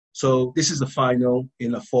So this is the final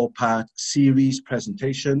in a 4-part series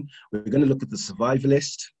presentation. We're going to look at the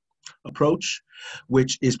survivalist approach,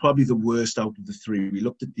 which is probably the worst out of the three. We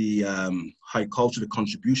looked at the high culture, the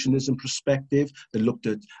contributionism perspective. They looked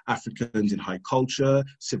at Africans in high culture,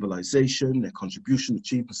 civilization, their contribution,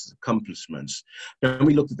 achievements, accomplishments. Then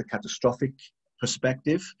we looked at the catastrophic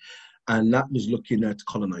perspective, and that was looking at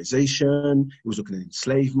colonization, it was looking at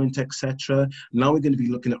enslavement, etc. Now we're going to be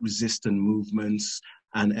looking at resistant movements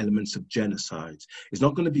and elements of genocide. It's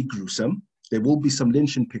not going to be gruesome. There will be some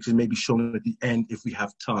lynching pictures maybe shown at the end if we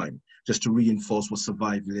have time, just to reinforce what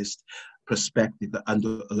survivalist perspective that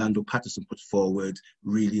Orlando Patterson put forward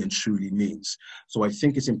really and truly means. So I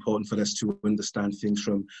think it's important for us to understand things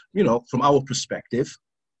from, from our perspective.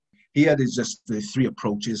 Here is just the three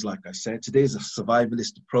approaches, like I said. Today is a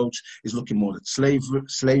survivalist approach, is looking more at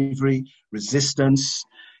slavery, resistance,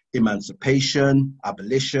 emancipation,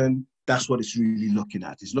 abolition. That's what it's really looking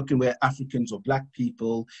at. It's looking where Africans or Black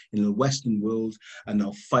people in the Western world are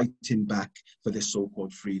now fighting back for their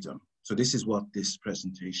so-called freedom. So this is what this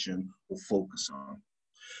presentation will focus on.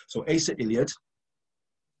 So Asa Iliad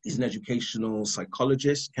is an educational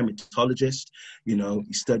psychologist, hematologist.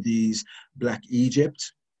 He studies Black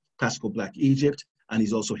Egypt, classical Black Egypt, and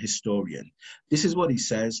he's also a historian. This is what he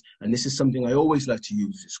says, and this is something I always like to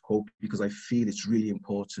use this quote because I feel it's really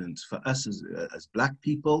important for us as Black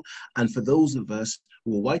people, and for those of us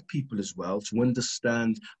who are white people as well, to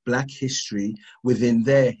understand Black history within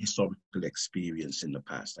their historical experience in the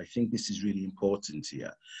past. I think this is really important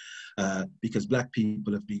here. Because Black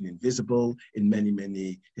people have been invisible in many,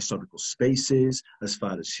 many historical spaces as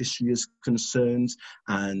far as history is concerned,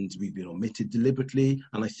 and we've been omitted deliberately.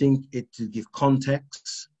 And I think to give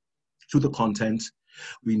context to the content,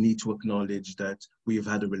 we need to acknowledge that we have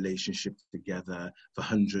had a relationship together for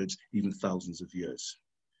hundreds, even thousands of years.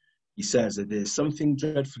 He says that there's something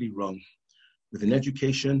dreadfully wrong with an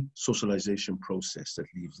education socialization process that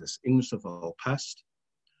leaves us ignorant of our past,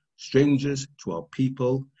 strangers to our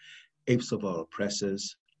people, apes of our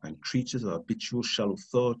oppressors, and creatures of habitual shallow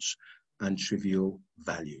thoughts and trivial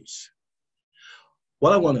values.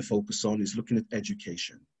 What I want to focus on is looking at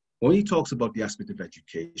education. When he talks about the aspect of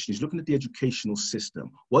education, he's looking at the educational system.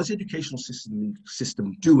 What is the educational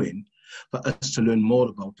system doing for us to learn more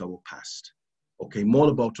about our past? Okay, more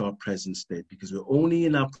about our present state, because we're only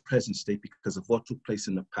in our present state because of what took place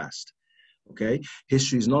in the past. Okay,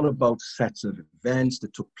 history is not about sets of events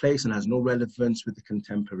that took place and has no relevance with the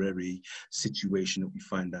contemporary situation that we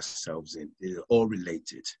find ourselves in. They're all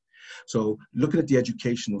related. So looking at the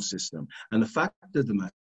educational system, and the fact of the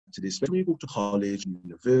matter is, when you go to college,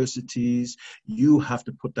 universities, you have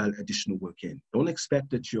to put that additional work in. Don't expect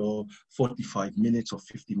that your 45 minutes or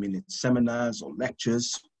 50-minute seminars or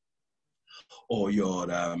lectures or your,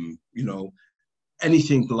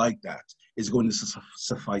 anything like that is going to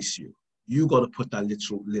suffice you. You got to put that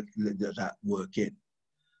that work in.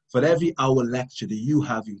 For every hour lecture that you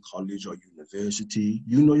have in college or university,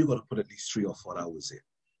 you got to put at least 3 or 4 hours in,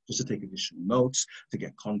 just to take additional notes, to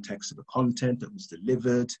get context of the content that was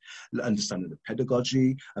delivered, understanding the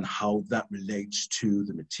pedagogy and how that relates to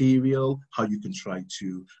the material, how you can try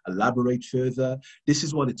to elaborate further. This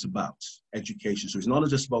is what it's about, education. So it's not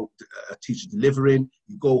just about a teacher delivering,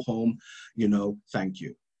 you go home, thank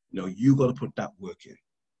you. You got to put that work in.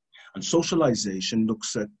 And socialization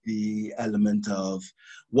looks at the element of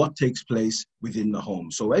what takes place within the home.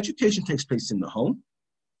 So education takes place in the home.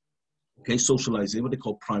 Okay, socialization, what they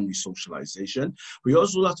call primary socialization. We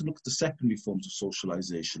also have to look at the secondary forms of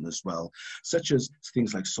socialization as well, such as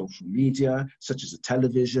things like social media, such as the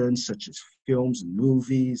television, such as films and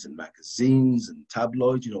movies and magazines and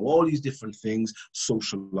tabloids, all these different things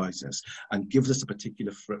socialize us and gives us a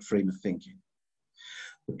particular frame of thinking.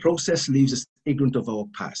 The process leaves us ignorant of our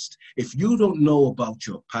past. If you don't know about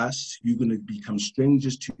your past, you're going to become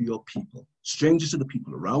strangers to your people, strangers to the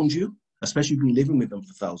people around you, especially if you've been living with them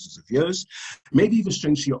for thousands of years, maybe even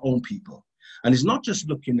strangers to your own people. And it's not just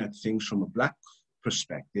looking at things from a Black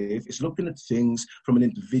perspective, it's looking at things from an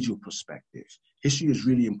individual perspective. History is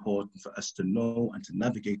really important for us to know and to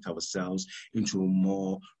navigate ourselves into a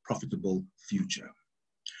more profitable future.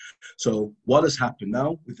 So what has happened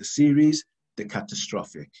now with the series? The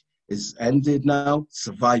catastrophic is ended now,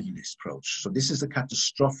 survivalist approach. So this is the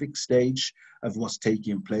catastrophic stage of what's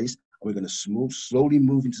taking place. We're going to slowly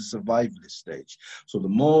move into survivalist stage. So the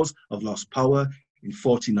Moors have lost power in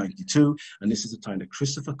 1492, and this is the time that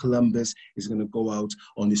Christopher Columbus is going to go out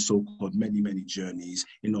on his so-called many, many journeys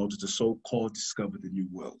in order to so-called discover the new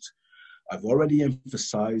world. I've already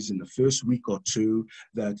emphasized in the first week or two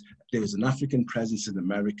that there was an African presence in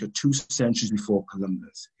America 2 centuries before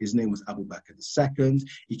Columbus. His name was Abu-Bakr II.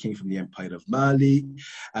 He came from the Empire of Mali,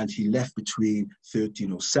 and he left between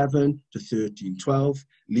 1307 to 1312,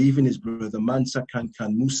 leaving his brother Mansa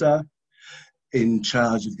Kankan Musa in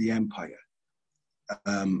charge of the empire.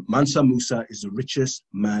 Mansa Musa is the richest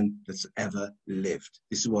man that's ever lived.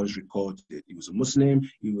 This is what is recorded. He was a Muslim,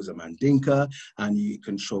 he was a Mandinka, and he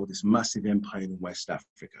controlled this massive empire in West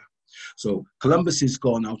Africa. So Columbus has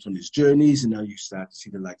gone out on his journeys, and now you start to see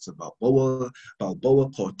the likes of Balboa,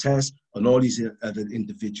 Cortez, and all these other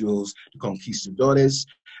individuals, the conquistadores.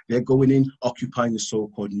 They're going in, occupying the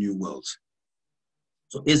so-called New World.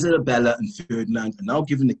 So Isabella and Ferdinand are now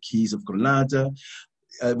given the keys of Granada,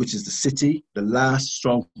 which is the city, the last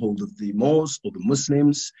stronghold of the Moors or the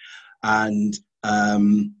Muslims. And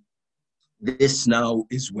this now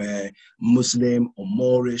is where Muslim or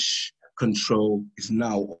Moorish control is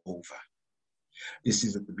now over. This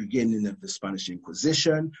is at the beginning of the Spanish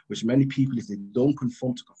Inquisition, which many people, if they don't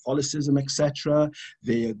conform to Catholicism, etc.,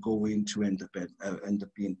 they are going to end up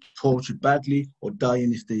being tortured badly or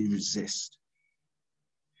dying if they resist.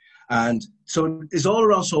 And so it's all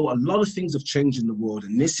around, so a lot of things have changed in the world,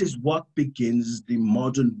 and this is what begins the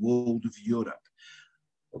modern world of Europe,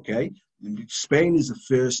 okay? Spain is the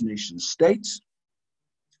first nation state,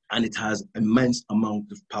 and it has immense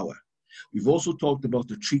amount of power. We've also talked about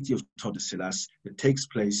the Treaty of Tordesillas that takes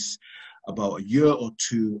place about a year or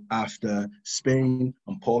two after Spain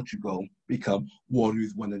and Portugal become war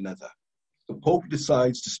with one another. The Pope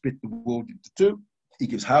decides to split the world into two. He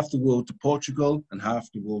gives half the world to Portugal and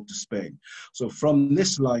half the world to Spain. So from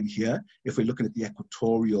this line here, if we're looking at the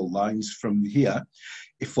equatorial lines from here,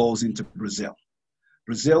 it falls into Brazil.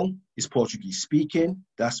 Brazil is Portuguese speaking.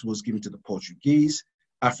 That was given to the Portuguese.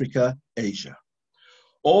 Africa, Asia.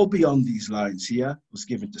 All beyond these lines here was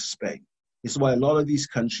given to Spain. This is why a lot of these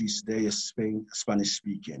countries today are Spanish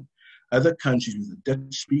speaking. Other countries with the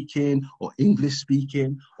Dutch speaking or English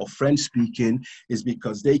speaking or French speaking is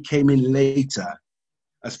because they came in later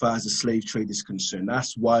as far as the slave trade is concerned.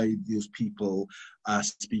 That's why those people are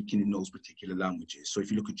speaking in those particular languages. So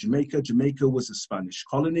if you look at Jamaica, Jamaica was a Spanish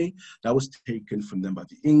colony that was taken from them by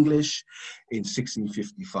the English in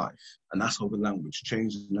 1655. And that's how the language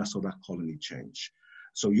changed, and that's how that colony changed.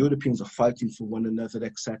 So Europeans are fighting for one another,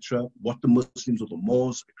 etc. What the Muslims or the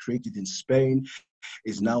Moors created in Spain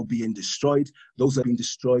is now being destroyed. Those that are being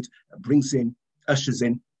destroyed ushers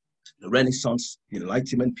in the Renaissance, the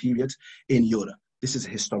Enlightenment period in Europe. This is a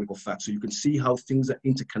historical fact. So you can see how things are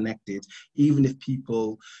interconnected, even if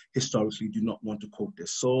people historically do not want to quote their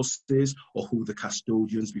sources or who the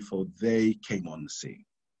custodians before they came on the scene.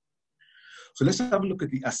 So let's have a look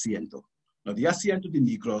at the Asiento. Now, the Asiento de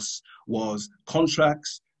Negros was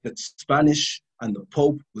contracts that Spanish and the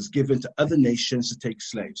Pope was given to other nations to take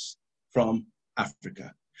slaves from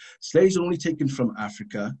Africa. Slaves were only taken from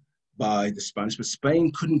Africa by the Spanish, but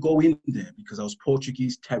Spain couldn't go in there because that was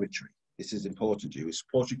Portuguese territory. This is important to you. It's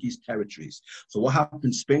Portuguese territories. So what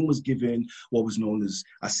happened? Spain was given what was known as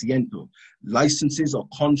Asiento, licenses or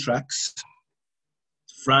contracts to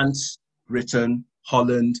France, Britain,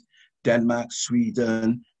 Holland, Denmark,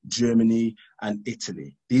 Sweden, Germany, and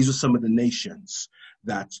Italy. These were some of the nations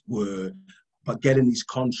that were getting these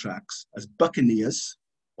contracts as buccaneers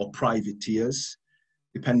or privateers,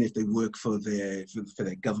 depending if they work for their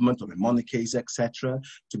government or their monarchies, etc.,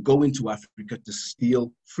 to go into Africa to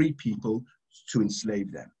steal free people to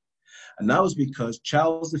enslave them. And that was because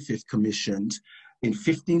Charles V commissioned in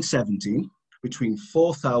 1517 between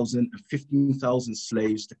 4,000 and 15,000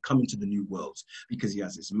 slaves to come into the New World, because he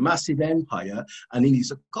has this massive empire and he needs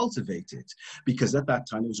to cultivate it, because at that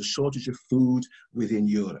time there was a shortage of food within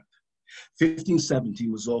Europe.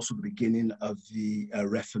 1517 was also the beginning of the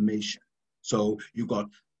Reformation. So you've got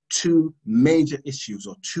two major issues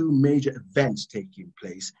or two major events taking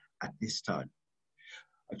place at this time.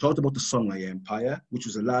 I talked about the Songhai Empire, which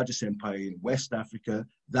was the largest empire in West Africa.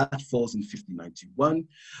 That falls in 1591,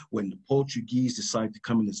 when the Portuguese decided to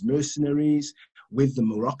come in as mercenaries with the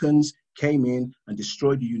Moroccans, came in and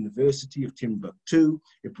destroyed the University of Timbuktu.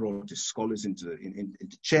 It brought the scholars into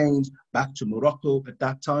chains back to Morocco at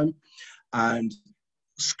that time, and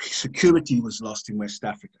security was lost in West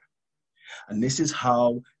Africa. And this is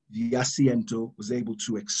how the Asiento was able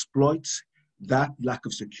to exploit that lack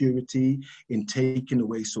of security in taking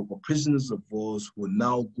away so-called prisoners of war who are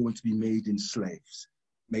now going to be made as slaves.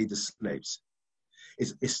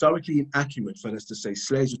 It's historically inaccurate for us to say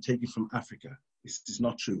slaves were taken from Africa. This is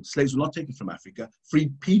not true. Slaves were not taken from Africa.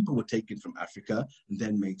 Free people were taken from Africa and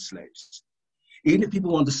then made slaves. Even if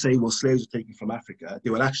people want to say, well, slaves were taken from Africa, they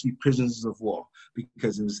were actually prisoners of war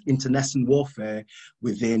because it was internecine warfare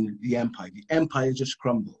within the empire. The empire just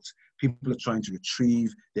crumbled. People are trying to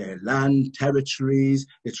retrieve their land, territories.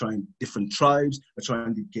 They're trying, different tribes are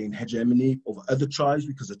trying to gain hegemony over other tribes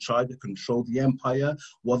because the tribe that controlled the empire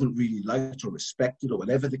wasn't really liked or respected or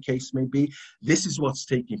whatever the case may be. This is what's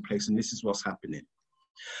taking place and this is what's happening.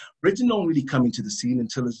 Britain don't really come into the scene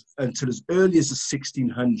until as early as the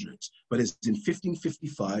 1600s, but it's in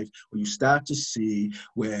 1555 where you start to see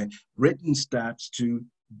where Britain starts to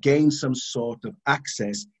gain some sort of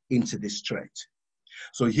access into this trade.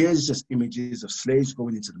 So here's just images of slaves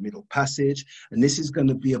going into the Middle Passage, and this is going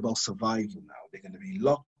to be about survival now. They're going to be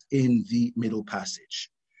locked in the Middle Passage.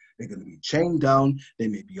 They're going to be chained down. They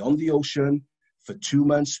may be on the ocean for 2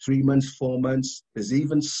 months, 3 months, 4 months. There's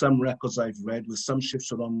even some records I've read where some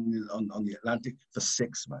ships are on the Atlantic for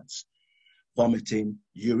 6 months, vomiting,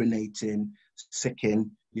 urinating, sicking,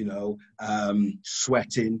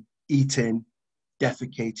 sweating, eating,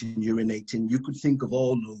 defecating, urinating. You could think of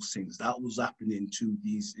all those things that was happening to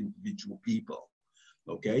these individual people.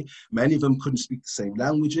 Okay, many of them couldn't speak the same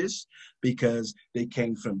languages because they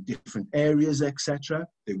came from different areas, etc.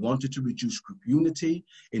 They wanted to reduce group unity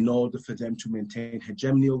in order for them to maintain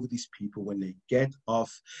hegemony over these people when they get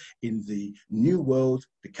off in the New World,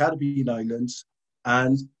 the Caribbean islands,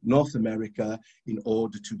 and North America, in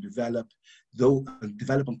order to develop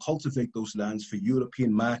and cultivate those lands for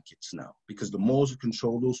European markets now, because the Moors will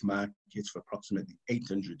control those markets for approximately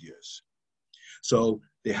 800 years. So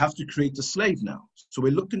they have to create a slave now. So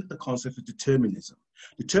we're looking at the concept of determinism.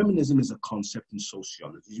 Determinism is a concept in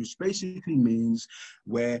sociology, which basically means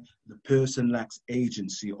where the person lacks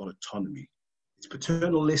agency or autonomy. It's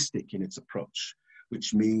paternalistic in its approach,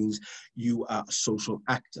 which means you are a social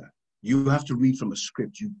actor. You have to read from a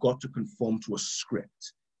script. You've got to conform to a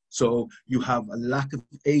script. So you have a lack of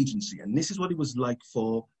agency. And this is what it was like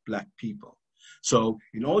for Black people. So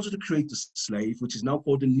in order to create the slave, which is now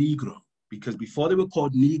called a Negro, because before they were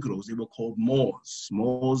called Negroes, they were called Moors.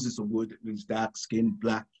 Moors is a word that means dark skin,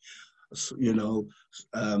 black,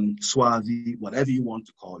 swarthy, whatever you want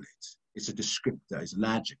to call it. It's a descriptor, it's an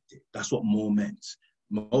adjective. That's what Moor meant.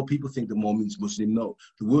 More people think the Moor means Muslim. No,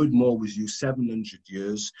 the word Moor was used 700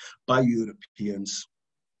 years by Europeans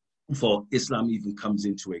before Islam even comes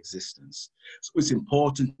into existence. So it's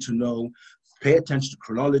important to know, pay attention to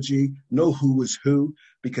chronology, know who is who,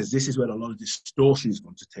 because this is where a lot of distortion is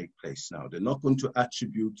going to take place now. They're not going to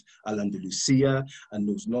attribute Al-Andalusia and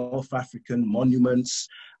those North African monuments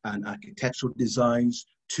and architectural designs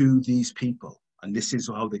to these people. And this is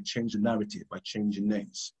how they change the narrative, by changing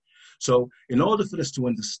names. So in order for us to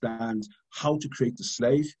understand how to create the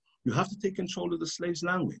slave, you have to take control of the slave's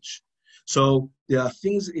language. So there are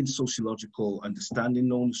things in sociological understanding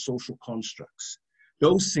known as social constructs.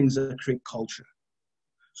 Those things that create culture.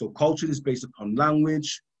 So culture is based upon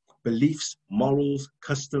language, beliefs, morals,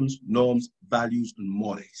 customs, norms, values, and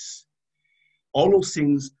mores. All those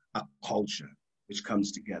things are culture, which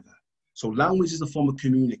comes together. So language is a form of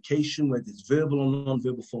communication, where there's verbal or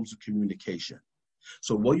non-verbal forms of communication.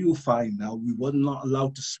 So what you'll find now, we were not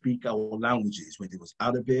allowed to speak our languages, whether it was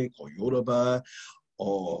Arabic or Yoruba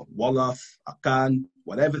or Wolof, Akan,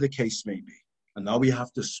 whatever the case may be. And now we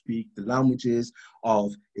have to speak the languages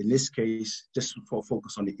of, in this case, just for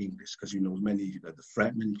focus on the English, because many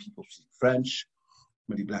people speak French,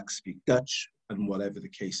 many Blacks speak Dutch, and whatever the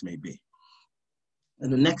case may be.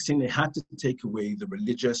 And the next thing, they had to take away the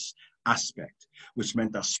religious aspect, which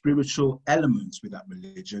meant that spiritual elements with that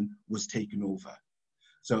religion was taken over.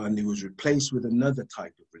 So, and it was replaced with another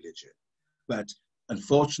type of religion. But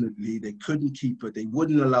unfortunately, they couldn't keep it. They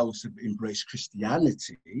wouldn't allow us to embrace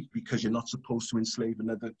Christianity, because you're not supposed to enslave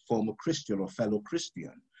another form of Christian or fellow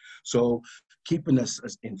Christian. So keeping us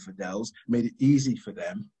as infidels made it easy for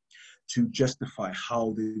them to justify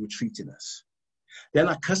how they were treating us. Then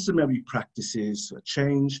our customary practices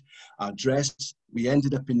changed. Our dress, we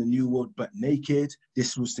ended up in the New World but naked.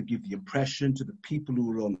 This was to give the impression to the people who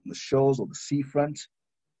were on the shores or the seafront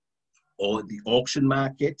or the auction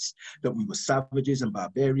markets that we were savages and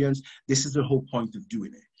barbarians. This is the whole point of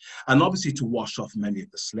doing it. And obviously to wash off many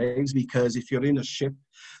of the slaves, because if you're in a ship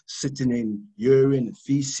sitting in urine and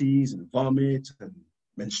feces and vomit and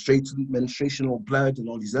menstruational blood and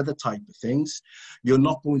all these other type of things, you're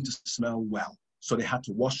not going to smell well. So they had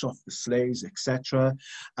to wash off the slaves, etc.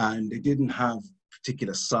 And they didn't have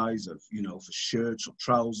particular size of, for shirts or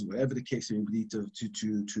trousers, whatever the case may be, to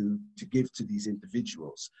give to these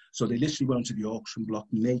individuals. So they literally went to the auction block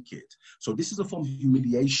naked. So this is a form of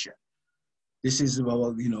humiliation. This is a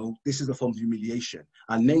form of humiliation.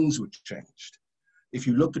 Our names were changed. If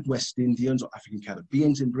you look at West Indians or African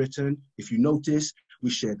Caribbeans in Britain, if you notice, we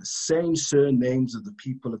share the same surnames of the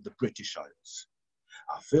people of the British Isles.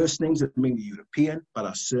 Our first names are mainly European, but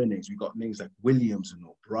our surnames, we got names like Williams and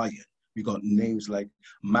O'Brien. We got names like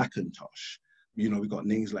McIntosh. We got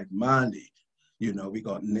names like Marley. We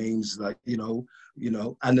got names like, and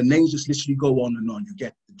the names just literally go on and on. You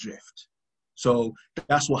get the drift. So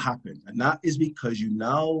that's what happened. And that is because you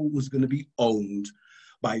now was going to be owned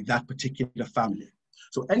by that particular family.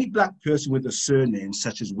 So any Black person with a surname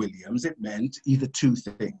such as Williams, it meant either two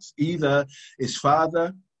things. Either his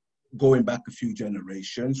father, going back a few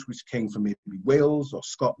generations, which came from maybe Wales or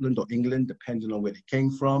Scotland or England, depending on where they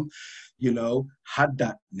came from, had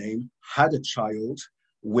that name, had a child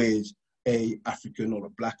with a African or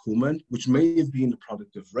a Black woman, which may have been the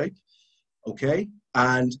product of rape, okay?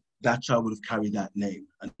 And that child would have carried that name.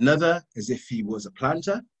 Another, as if he was a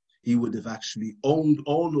planter, he would have actually owned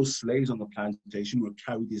all those slaves on the plantation who had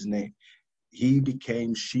carried his name. He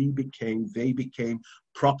became, she became, they became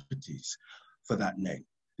properties for that name.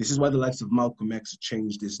 This is why the likes of Malcolm X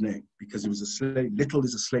changed his name, because he was a slave. Little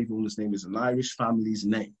is a slave owner's name, is an Irish family's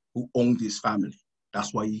name, who owned his family.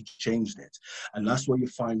 That's why he changed it. And that's why you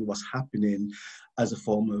find what's happening as a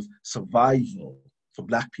form of survival for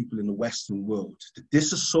Black people in the Western world, to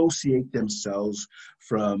disassociate themselves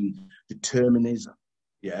from determinism.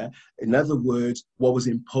 Yeah. In other words, what was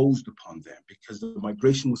imposed upon them, because the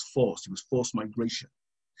migration was forced. It was forced migration.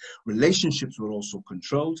 Relationships were also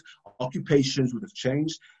controlled. Occupations would have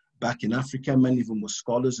changed. Back in Africa, many of them were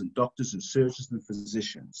scholars and doctors and surgeons and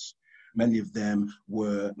physicians. Many of them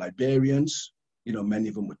were librarians. Many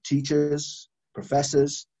of them were teachers,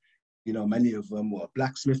 professors. Many of them were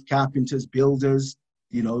blacksmith, carpenters, builders.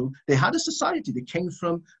 They had a society. They came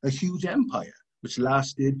from a huge empire, which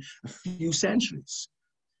lasted a few centuries.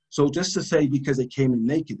 So just to say, because they came in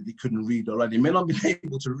naked, that they couldn't read or write, they may not be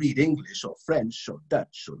able to read English or French or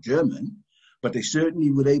Dutch or German, but they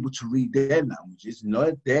certainly were able to read their languages,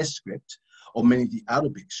 their script, or many of the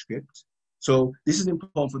Arabic script. So this is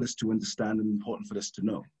important for us to understand and important for us to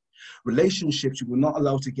know. Relationships, you were not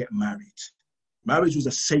allowed to get married. Marriage was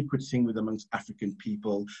a sacred thing with amongst African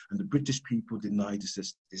people, and the British people denied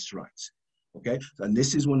us this right. Okay, and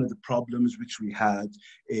this is one of the problems which we had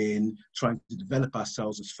in trying to develop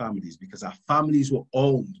ourselves as families, because our families were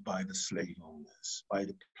owned by the slave owners, by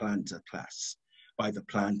the planter class, by the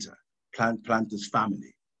planter's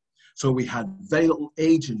family. So we had very little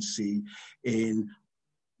agency in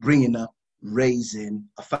bringing up, raising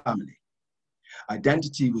a family.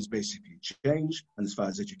 Identity was basically changed, and as far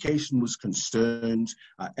as education was concerned,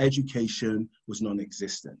 education was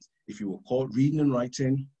non-existent. If you were caught reading and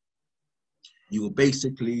writing, you were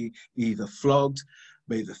basically either flogged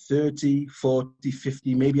by either 30, 40,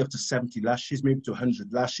 50, maybe up to 70 lashes, maybe to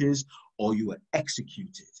 100 lashes, or you were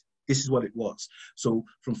executed. This is what it was. So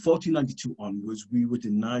from 1492 onwards, we were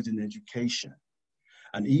denied an education.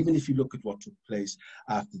 And even if you look at what took place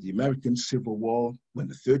after the American Civil War, when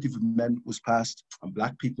the 30th Amendment was passed and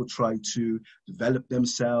Black people tried to develop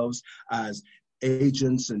themselves as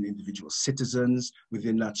agents and individual citizens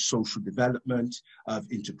within that social development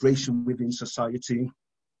of integration within society,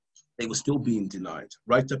 they were still being denied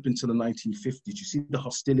right up until the 1950s. You see the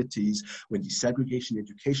hostilities when the segregation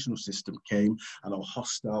educational system came, and how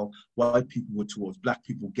hostile white people were towards Black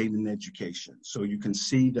people gaining education. So you can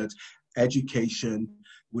see that education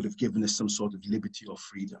would have given us some sort of liberty or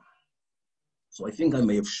freedom. So I think I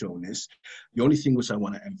may have shown this. The only thing which I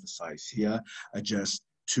want to emphasize here are just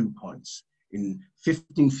 2 points. In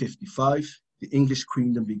 1555, the English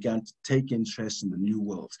Queendom began to take interest in the New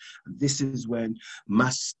World. And this is when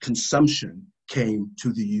mass consumption came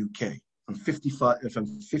to the UK from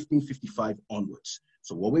 1555 onwards.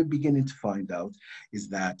 So what we're beginning to find out is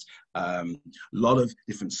that a lot of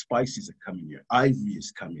different spices are coming here. Ivory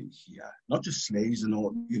is coming here, not just slaves and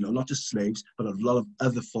all, not just slaves, but a lot of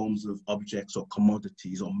other forms of objects or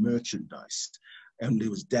commodities or merchandise. And it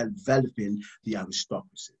was developing the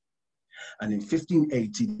aristocracy. And in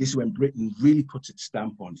 1580, this is when Britain really puts its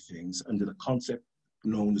stamp on things under the concept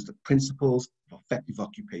known as the principles of effective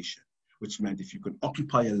occupation, which meant if you could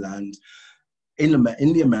occupy a land in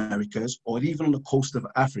the Americas or even on the coast of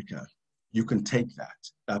Africa, you can take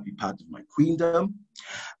that. That'll be part of my queendom,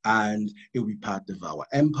 and it will be part of our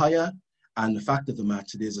empire. And the fact of the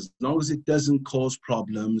matter is, as long as it doesn't cause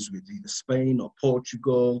problems with either Spain or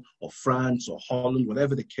Portugal or France or Holland,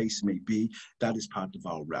 whatever the case may be, that is part of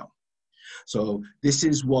our realm. So this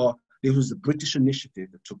was the British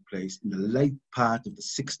initiative that took place in the late part of the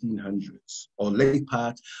 1600s, or late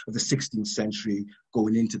part of the 16th century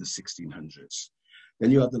going into the 1600s.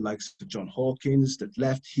 Then you have the likes of John Hawkins that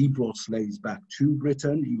left. He brought slaves back to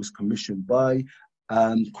Britain. He was commissioned by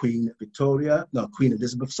Queen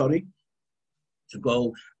Elizabeth, sorry, to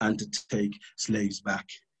go and to take slaves back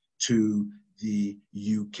to the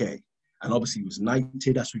UK. And obviously he was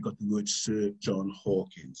knighted. That's where we got the word Sir John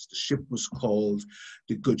Hawkins. The ship was called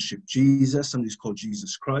the Good Ship Jesus, and it's called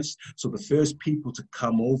Jesus Christ. So the first people to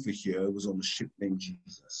come over here was on the ship named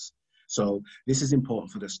Jesus. So this is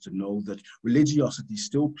important for us to know that religiosity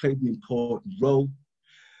still played an important role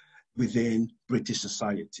within British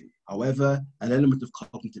society. However, an element of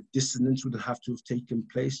cognitive dissonance would have to have taken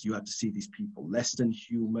place. You had to see these people less than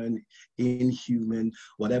human, inhuman,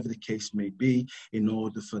 whatever the case may be, in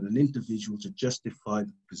order for an individual to justify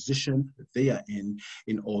the position that they are in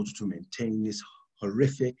order to maintain this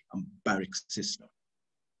horrific and barbaric system.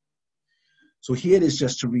 So here it is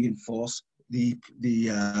just to reinforce the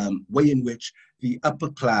way in which the upper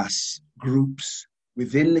class groups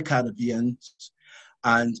within the Caribbean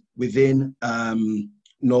and within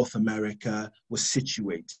North America was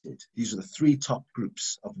situated. These are the three top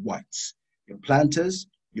groups of whites: your planters,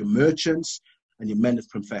 your merchants, and your men of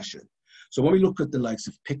profession. So when we look at the likes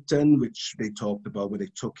of Picton, which they talked about, where they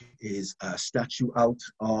took his statue out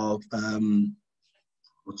of,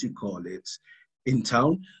 in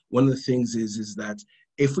town, one of the things is that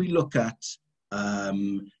if we look at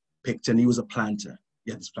Picton, he was a planter.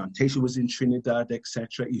 Yeah, his plantation was in Trinidad,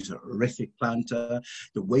 etc. He was a horrific planter.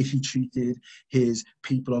 The way he treated his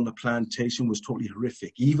people on the plantation was totally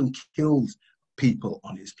horrific. He even killed people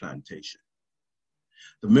on his plantation.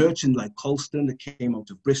 The merchant like Colston that came out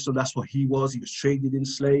of Bristol, that's what he was. He was traded in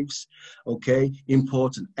slaves, okay?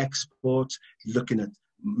 Import and export, looking at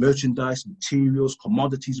merchandise, materials,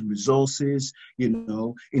 commodities and resources, you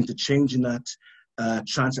know, interchanging that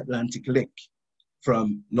transatlantic link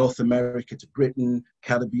from North America to Britain,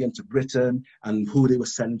 Caribbean to Britain, and who they were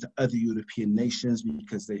sending to other European nations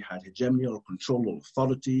because they had hegemony or control or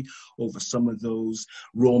authority over some of those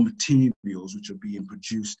raw materials which are being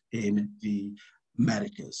produced in the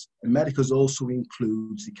Americas. Americas also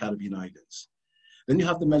includes the Caribbean islands. Then you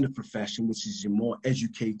have the men of profession, which is your more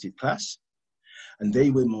educated class. And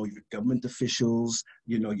they were more your government officials,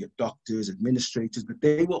 you know, your doctors, administrators, but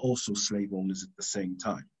they were also slave owners at the same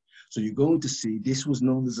time. So you're going to see this was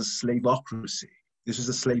known as a slaveocracy. This is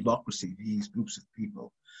a slaveocracy, these groups of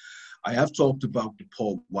people. I have talked about the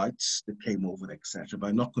poor whites that came over, etc., but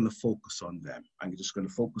I'm not going to focus on them. I'm just going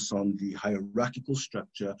to focus on the hierarchical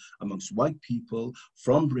structure amongst white people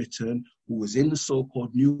from Britain who was in the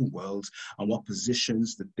so-called New World and what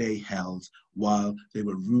positions that they held while they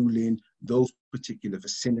were ruling those particular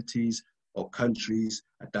vicinities or countries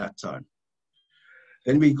at that time.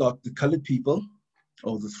 Then we got the colored people,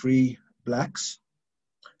 or the three blacks.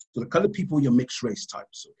 So the colored people, your mixed race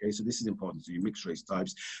types, okay? So this is important, so your mixed race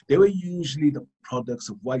types. They were usually the products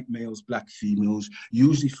of white males, black females,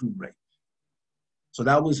 usually through rape. So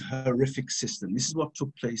that was a horrific system. This is what took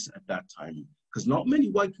place at that time, because not many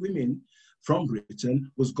white women from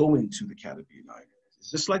Britain was going to the Caribbean islands. It's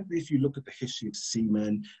just like if you look at the history of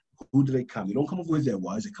seamen, who do they come? They don't come over with their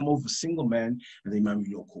wives, they come over with single men and they marry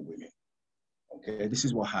local women. Okay, this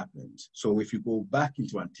is what happened. So if you go back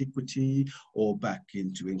into antiquity or back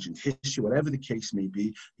into ancient history, whatever the case may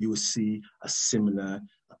be, you will see a similar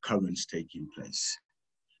occurrence taking place.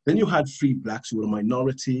 Then you had free blacks who were a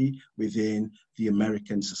minority within the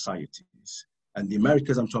American societies. And the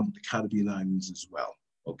Americas, I'm talking about the Caribbean islands as well.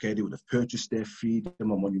 Okay, they would have purchased their freedom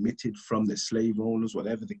or manumitted from their slave owners,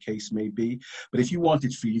 whatever the case may be. But if you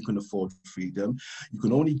wanted freedom, you can afford freedom. You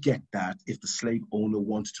can only get that if the slave owner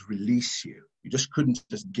wanted to release you. You just couldn't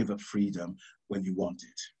just give up freedom when you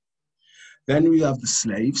wanted. Then we have the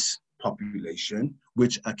slaves population,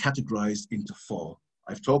 which are categorized into four.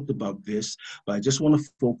 I've talked about this, but I just want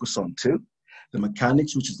to focus on two. The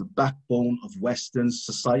mechanics, which is the backbone of Western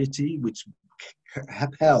society, which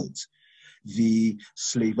upheld the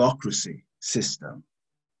slaveocracy system.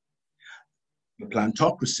 The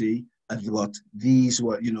plantocracy, and what these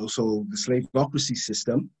were, you know, so the slaveocracy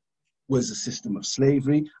system was a system of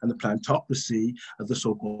slavery, and the plantocracy of the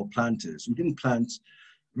so-called planters. We didn't plant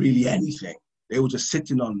really anything. They were just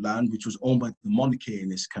sitting on land which was owned by the monarchy in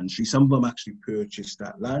this country. Some of them actually purchased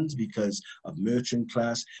that land because of merchant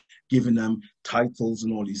class, giving them titles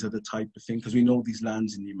and all these other type of things, because we know these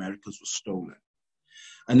lands in the Americas were stolen.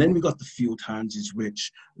 And then we got the field hands,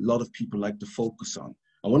 which a lot of people like to focus on.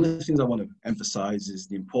 And one of the things I want to emphasize is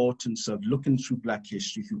the importance of looking through Black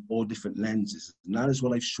history through all different lenses. And that is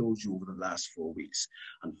what I've showed you over the last 4 weeks.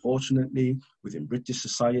 Unfortunately, within British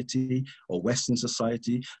society or Western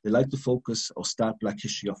society, they like to focus or start Black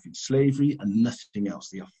history off in slavery and nothing else.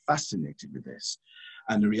 They are fascinated with this.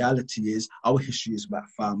 And the reality is our history is about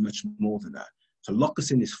far much more than that. To lock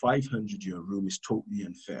us in this 500-year room is totally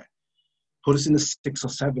unfair. Put us in a 600 or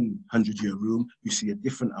 700-year room, you see a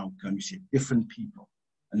different outcome, you see different people.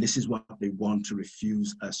 And this is what they want to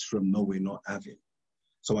refuse us from knowing or having.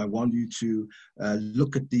 So I want you to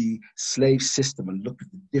look at the slave system and look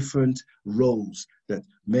at the different roles that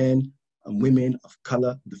men and women of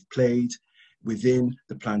color have played within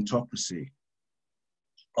the plantocracy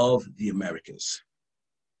of the Americas.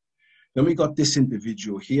 Then we got this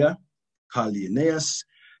individual here, Carl Linnaeus.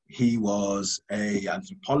 He was an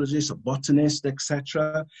anthropologist, a botanist,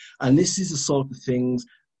 etc. And this is the sort of things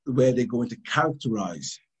where they're going to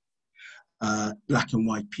characterize black and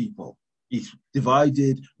white people. He's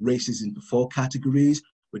divided races into 4 categories.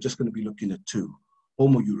 We're just going to be looking at 2.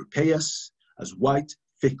 Homo europaeus as white,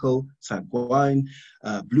 fickle, sanguine,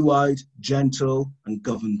 blue-eyed, gentle, and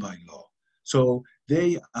governed by law. So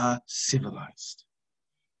they are civilized.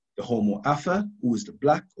 The Homo Afa, who is the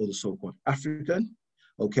black or the so-called African,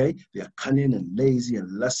 okay, they are cunning and lazy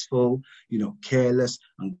and lustful, you know, careless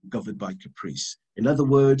and governed by caprice. In other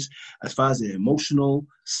words, as far as their emotional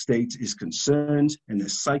state is concerned and their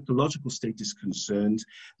psychological state is concerned,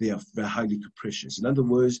 they are very highly capricious. In other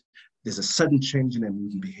words, there's a sudden change in their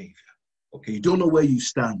mood and behavior. Okay, you don't know where you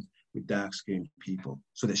stand with dark-skinned people,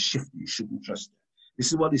 so they're shifty, you shouldn't trust them.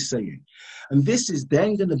 This is what he's saying. And this is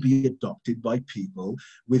then going to be adopted by people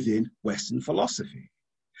within Western philosophy.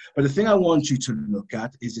 But the thing I want you to look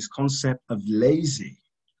at is this concept of lazy.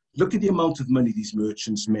 Look at the amount of money these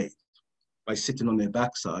merchants made by sitting on their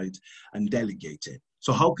backside and delegating.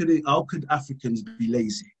 So how could Africans be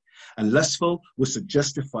lazy? And lustful was to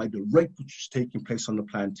justify the rape which was taking place on the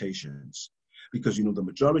plantations. Because, you know, the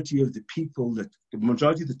majority of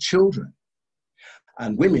the children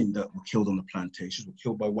and women that were killed on the plantations were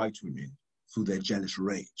killed by white women through their jealous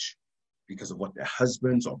rage, because of what their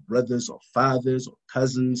husbands or brothers or fathers or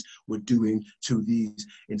cousins were doing to these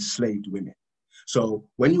enslaved women. So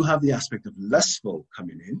when you have the aspect of lustful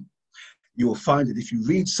coming in, you will find that if you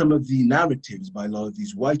read some of the narratives by a lot of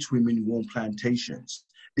these white women who own plantations,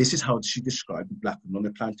 this is how she described the black women on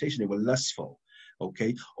the plantation. They were lustful,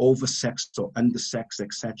 okay, oversexed or undersexed,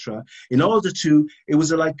 etc. In order to, it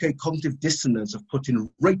was like a cognitive dissonance of putting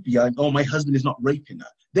rape behind, oh, my husband is not raping her.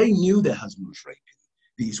 They knew their husband was raping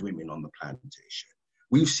these women on the plantation.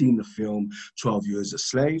 We've seen the film 12 Years a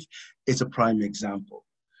Slave. It's a prime example.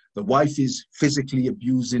 The wife is physically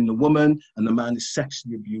abusing the woman and the man is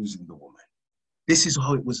sexually abusing the woman. This is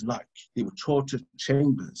how it was like. They were torture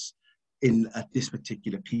chambers at this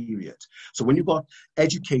particular period. So when you've got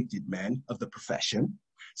educated men of the profession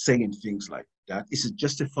saying things like that, it's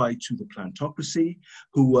justified to the plantocracy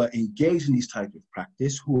who were engaged in these type of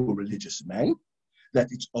practice, who were religious men, that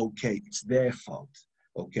it's okay, it's their fault.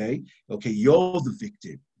 Okay, you're the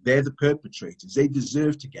victim. They're the perpetrators. They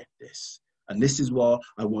deserve to get this. And this is what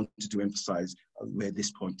I wanted to emphasize where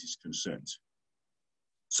this point is concerned.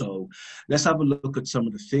 So let's have a look at some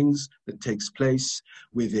of the things that takes place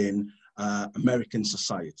within American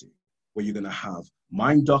society, where you're going to have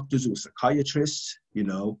mind doctors who are psychiatrists. You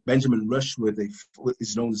know, Benjamin Rush,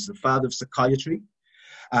 is known as the father of psychiatry.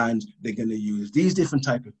 And they're going to use these different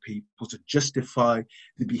type of people to justify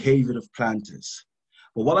the behavior of planters.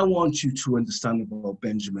 But what I want you to understand about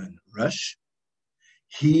Benjamin Rush,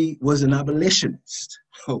 he was an abolitionist,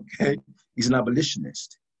 okay? He's an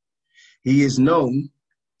abolitionist. He is known,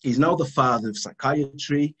 he's now the father of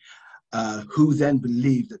psychiatry, who then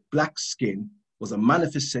believed that black skin was a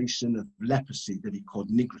manifestation of leprosy that he called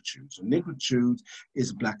nigritude. So nigritude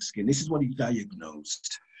is black skin. This is what he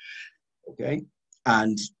diagnosed, okay?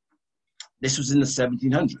 And this was in the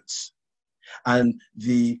 1700s. And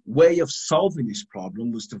the way of solving this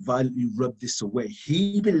problem was to violently rub this away.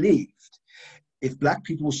 He believed if black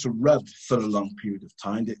people was to rub for a long period of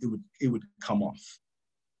time, that it would come off.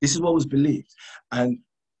 This is what was believed. And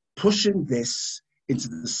pushing this into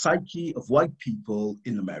the psyche of white people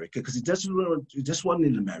in America, because it just wasn't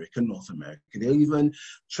in America, North America. They even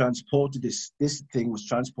transported this thing was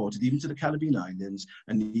transported even to the Caribbean islands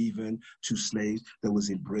and even to slaves that was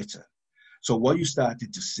in Britain. So what you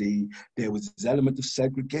started to see, there was this element of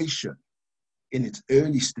segregation in its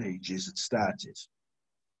early stages. It started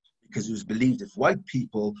because it was believed if white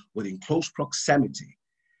people were in close proximity,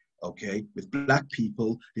 okay, with black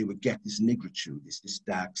people, they would get this nigritude, this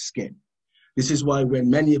dark skin. This is why when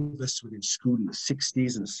many of us were in school in the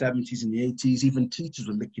 60s and the 70s and the 80s, even teachers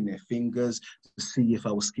were licking their fingers to see if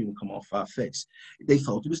our skin would come off our face. They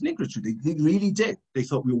thought it was nigritude. They really did. They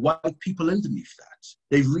thought we were white people underneath that.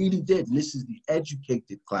 They really did. And this is the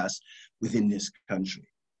educated class within this country.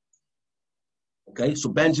 Okay, so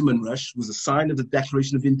Benjamin Rush was a sign of the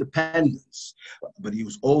Declaration of Independence, but he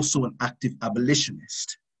was also an active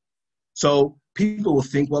abolitionist. So people will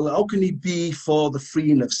think, well, how can he be for the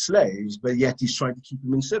freeing of slaves, but yet he's trying to keep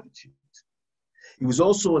them in servitude? He was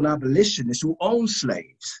also an abolitionist who owned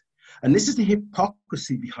slaves. And this is the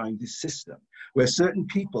hypocrisy behind this system, where certain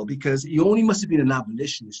people, because he only must have been an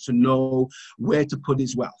abolitionist to know where to put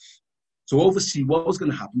his wealth, to oversee what was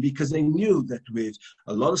going to happen, because they knew that with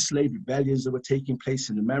a lot of slave rebellions that were taking place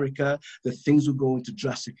in America, that things were going to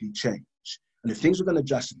drastically change. And if things were going to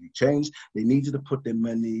drastically change, they needed to put their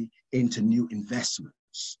money into new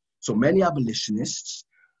investments. So many abolitionists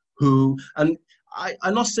who, and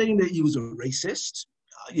I'm not saying that he was a racist,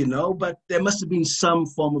 but there must have been some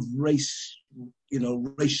form of race,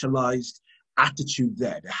 racialized attitude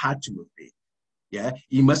there. There had to have been. Yeah,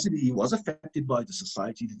 he was affected by the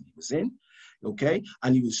society that he was in, okay?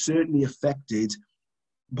 And he was certainly affected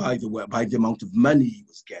by the amount of money he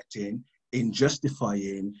was getting in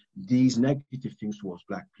justifying these negative things towards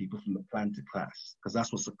Black people from the planter class, because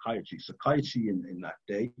that's what psychiatry in that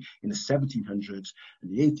day, in the 1700s and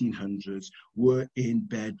the 1800s, were in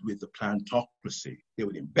bed with the plantocracy. They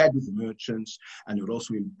were in bed with the merchants, and they were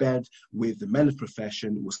also in bed with the men of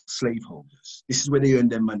profession who were slaveholders. This is where they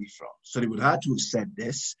earned their money from. So they would have to have said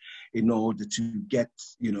this in order to get,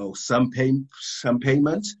 some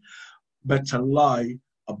payment, but to lie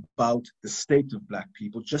about the state of Black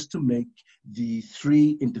people, just to make the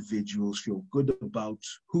three individuals feel good about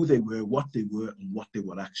who they were, what they were, and what they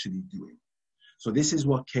were actually doing. So this is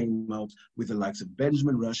what came out with the likes of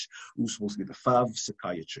Benjamin Rush, who's supposed to be the father of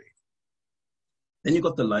psychiatry. Then you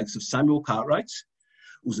got the likes of Samuel Cartwright,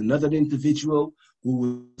 who's another individual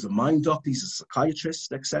who was a mind doctor, he's a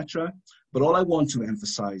psychiatrist, etc. But all I want to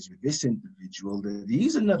emphasize with this individual, that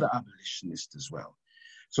he's another abolitionist as well.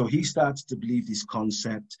 So he started to believe this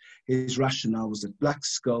concept. His rationale was that Black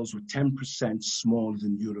skulls were 10% smaller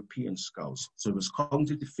than European skulls. So it was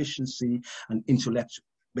cognitive deficiency and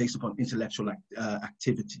based upon intellectual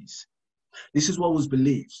activities. This is what was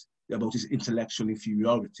believed about his intellectual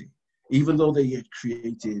inferiority. Even though they had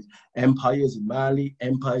created empires in Mali,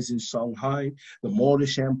 empires in Songhai, the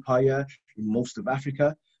Moorish Empire in most of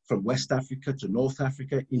Africa, from West Africa to North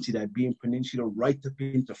Africa, into the Iberian Peninsula, right up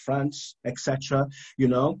into France, etc.,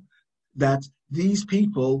 that these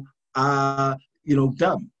people are,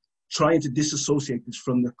 dumb, trying to disassociate this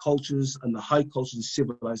from the cultures and the high cultures and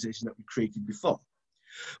civilization that we created before.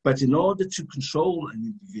 But in order to control an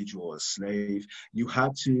individual or a slave, you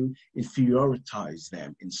had to inferioritize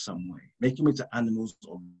them in some way, make them into animals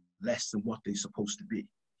or less than what they're supposed to be.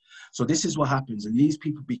 So this is what happens, and these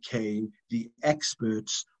people became the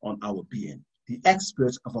experts on our being, the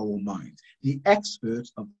experts of our mind, the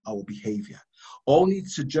experts of our behavior, only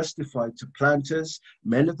to justify to planters,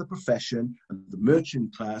 men of the profession, and the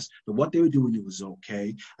merchant class that what they were doing it was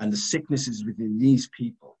okay, and the sickness is within these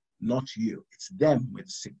people, not you. It's them with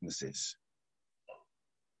the sickness is.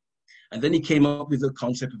 And then he came up with the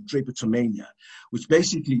concept of drapetomania, which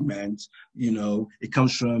basically meant, it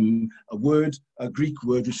comes from a Greek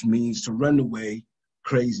word, which means to run away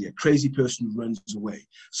crazy, a crazy person who runs away.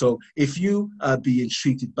 So if you are being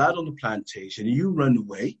treated bad on the plantation and you run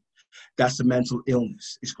away, that's a mental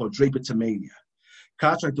illness. It's called drapetomania.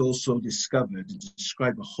 Cartwright also discovered and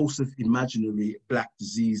described a host of imaginary Black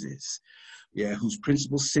diseases, whose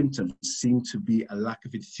principal symptoms seem to be a lack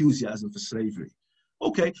of enthusiasm for slavery.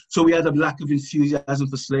 Okay, so we had a lack of enthusiasm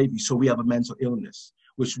for slavery, so we have a mental illness,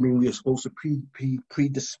 which means we are supposed to be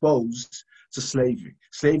predisposed to slavery.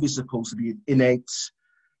 Slavery is supposed to be an innate,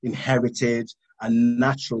 inherited, and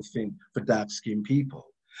natural thing for dark-skinned people.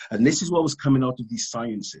 And this is what was coming out of these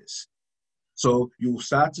sciences. So you'll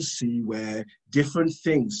start to see where different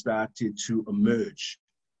things started to emerge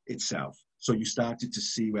itself. So you started to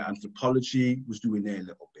see where anthropology was doing their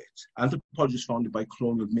little bit. Anthropology was founded by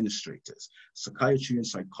colonial administrators. Psychiatry and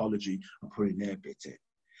psychology are putting their bit in.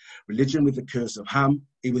 Religion with the curse of Ham,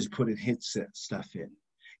 it was putting hit stuff in.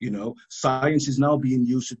 Science is now being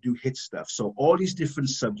used to do hit stuff. So all these different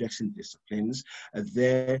subjects and disciplines are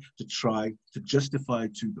there to try to justify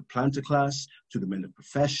to the planter class, to the men of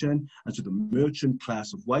profession, and to the merchant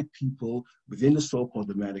class of white people within the so-called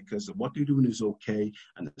Americas that what they're doing is okay,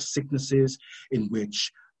 and the sicknesses in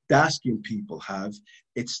which dark-skinned people have,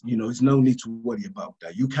 it's no need to worry about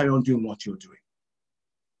that. You carry on doing what you're doing.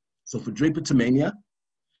 So for drapetomania,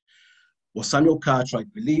 what Samuel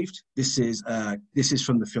Cartwright believed, this is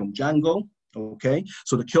from the film Django, okay?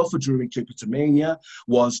 So the cure for drapetomania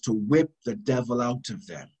was to whip the devil out of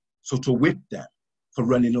them. So to whip them for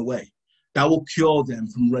running away. That will cure them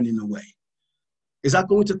from running away. Is that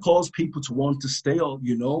going to cause people to want to stay or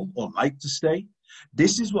like to stay?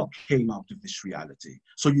 This is what came out of this reality.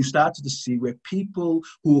 So you started to see where people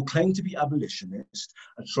who will claim to be abolitionists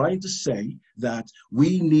are trying to say that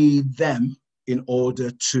we need them in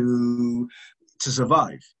order to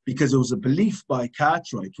survive, because there was a belief by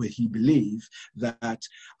Cartwright where he believed that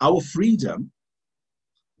our freedom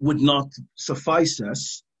would not suffice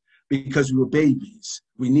us because we were babies.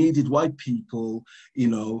 We needed white people, you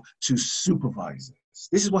know, to supervise us.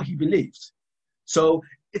 This is what he believed. So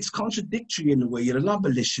it's contradictory in a way. You're an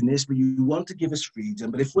abolitionist, but you want to give us freedom.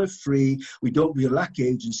 But if we're free, we lack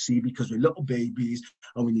agency because we're little babies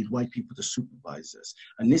and we need white people to supervise us.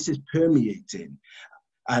 And this is permeating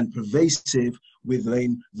and pervasive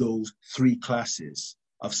within those three classes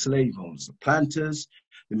of slave owners: the planters,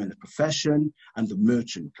 the men of profession, and the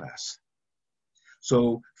merchant class.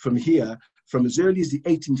 So from here, from as early as the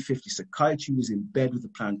 1850s, psychiatry was in bed with the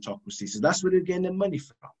plantocracy. So that's where they're getting their money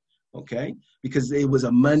from, okay? Because it was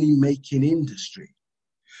a money-making industry.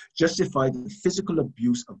 Justified the physical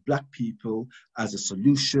abuse of Black people as a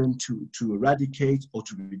solution to eradicate or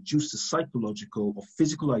to reduce the psychological or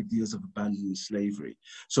physical ideas of abandoning slavery.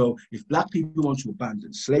 So if Black people want to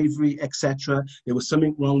abandon slavery, etc., there was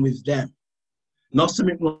something wrong with them. Not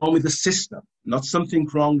something wrong with the system, not something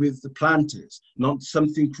wrong with the planters, not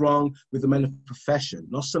something wrong with the men of profession,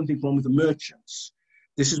 not something wrong with the merchants.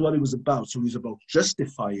 This is what it was about. So it was about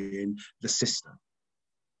justifying the system.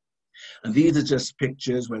 And these are just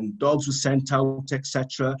pictures when dogs were sent out,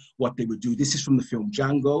 etc., what they would do. This is from the film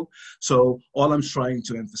Django. So all I'm trying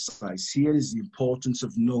to emphasize here is the importance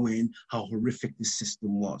of knowing how horrific this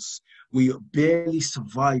system was. We barely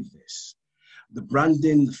survived this. The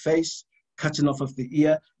branding the face, cutting off of the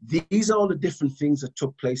ear. These are all the different things that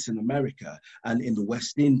took place in America and in the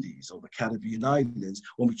West Indies or the Caribbean islands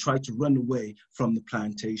when we tried to run away from the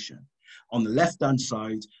plantation. On the left-hand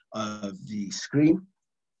side of the screen,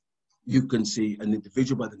 you can see an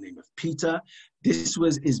individual by the name of Peter. This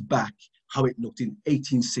was his back, how it looked in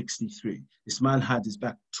 1863. This man had his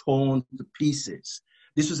back torn to pieces.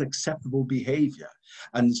 This was acceptable behavior.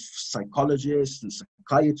 And psychologists and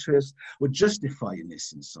psychiatrists were justifying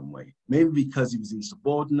this in some way, maybe because he was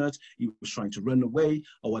insubordinate, he was trying to run away,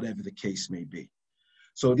 or whatever the case may be.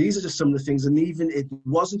 So these are just some of the things, and even it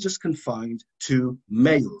wasn't just confined to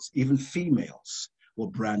males, even females were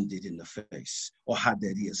branded in the face or had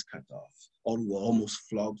their ears cut off or were almost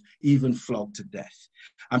flogged, even flogged to death.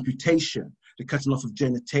 Amputation, the cutting off of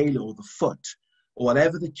genitalia or the foot, or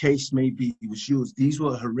whatever the case may be, was used. These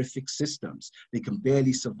were horrific systems. They can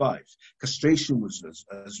barely survive. Castration was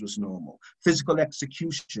normal. Physical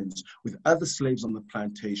executions with other slaves on the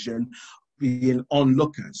plantation being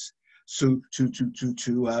onlookers. So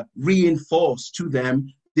to reinforce to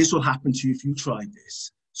them, this will happen to you if you try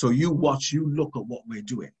this. So you watch, you look at what we're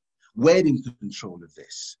doing. We're in control of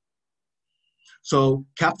this. So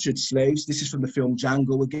captured slaves, this is from the film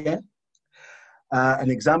Django again. An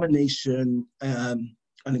examination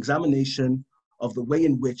of the way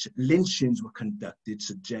in which lynchings were conducted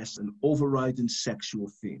suggests an overriding sexual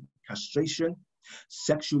theme. Castration,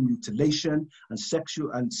 sexual mutilation, and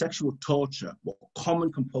sexual torture were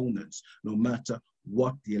common components, no matter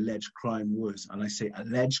what the alleged crime was. And I say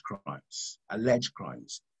alleged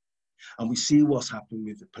crimes. And we see what's happened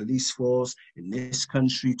with the police force in this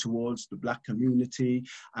country towards the Black community,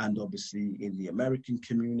 and obviously in the American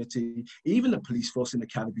community. Even the police force in the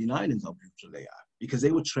Caribbean islands are brutal they are, because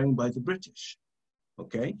they were trained by the British,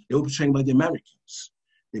 okay? They were trained by the Americans.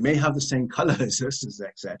 They may have the same color as us,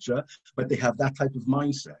 etc., but they have that type of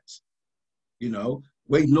mindset. You know,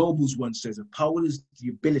 Wade Nobles once says, that power is the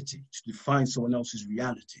ability to define someone else's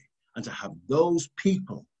reality, and to have those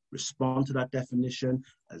people respond to that definition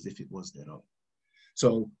as if it was their own.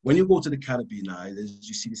 So when you go to the Caribbean islands,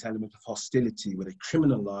 you see this element of hostility where they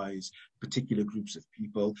criminalize particular groups of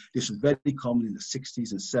people. This was very common in the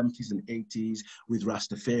 60s and 70s and 80s with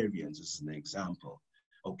Rastafarians, as an example.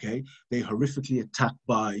 Okay, they're horrifically attacked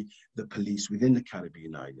by the police within the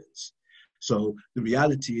Caribbean islands. So the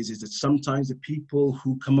reality is that sometimes the people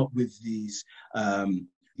who come up with these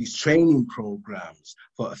training programs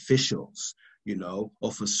for officials, you know,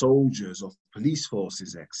 or for soldiers, or police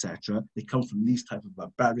forces, etc., they come from these type of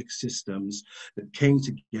barbaric systems that came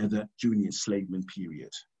together during the enslavement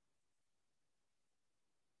period.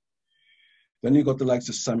 Then you got the likes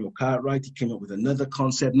of Samuel Cartwright. He came up with another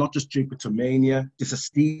concept, not just drapetomania,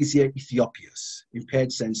 dysesthesia Ethiopias,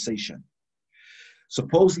 impaired sensation.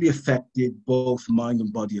 Supposedly affected both mind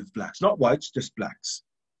and body of Blacks, not whites, just Blacks.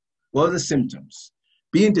 What are the symptoms?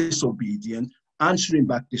 Being disobedient, answering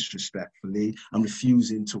back disrespectfully, and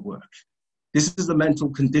refusing to work. This is the mental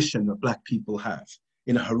condition that Black people have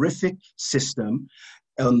in a horrific system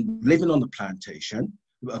living on the plantation,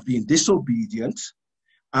 of being disobedient,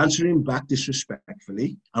 answering back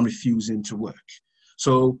disrespectfully, and refusing to work.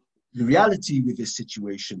 So the reality with this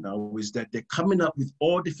situation now is that they're coming up with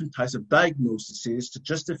all different types of diagnoses to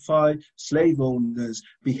justify slave owners'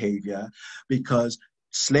 behavior, because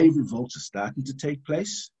slave revolts are starting to take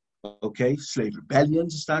place. Okay, slave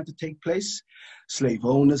rebellions are starting to take place. Slave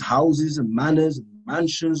owners' houses and manors and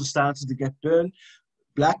mansions are starting to get burned.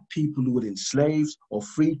 Black people who were enslaved or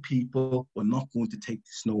free people were not going to take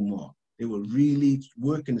this no more. They were really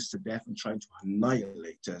working us to death and trying to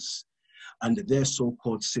annihilate us under their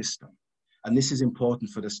so-called system. And this is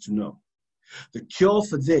important for us to know. The cure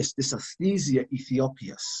for this aesthesia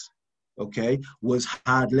Ethiopias, okay, was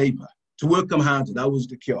hard labor. To work them harder, that was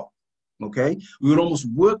the cure, okay? We would almost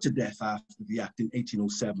work to death after the act in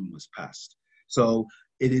 1807 was passed. So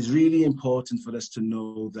it is really important for us to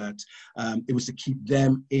know that it was to keep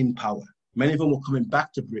them in power. Many of them were coming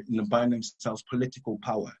back to Britain and buying themselves political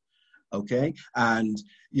power, okay? And,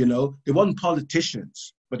 you know, they weren't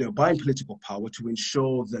politicians, but they were buying political power to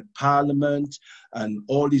ensure that Parliament and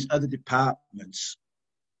all these other departments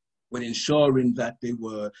were ensuring that they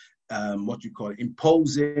were,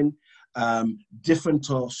 imposing different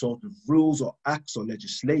sort of rules or acts or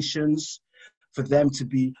legislations for them to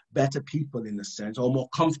be better people in a sense, or more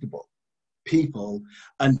comfortable people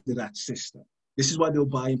under that system. This is why they were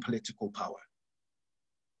buying political power.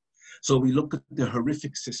 So we look at the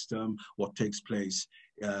horrific system, what takes place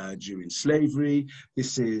during slavery.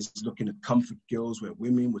 This is looking at comfort girls, where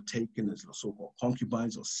women were taken as so-called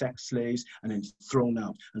concubines or sex slaves and then thrown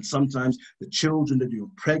out. And sometimes the children that they were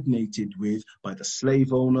impregnated with by the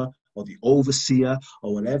slave owner or the overseer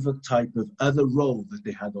or whatever type of other role that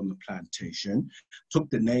they had on the plantation took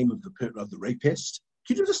the name of the rapist.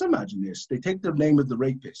 Can you just imagine this? They take the name of the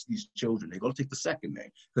rapist, these children, they got to take the second name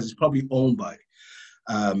because it's probably owned by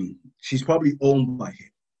she's probably owned by him.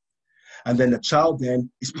 And then the child then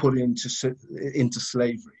is put into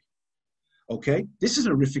slavery. Okay? This is a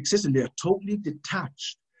horrific system. They are totally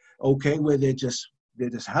detached, okay, where they're just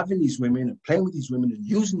having these women and playing with these women and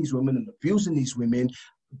using these women and abusing these women,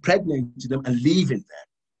 impregnating them and leaving them.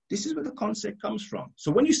 This is where the concept comes from.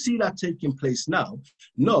 So when you see that taking place now,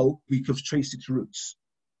 no, we can trace its roots.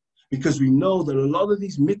 Because we know that a lot of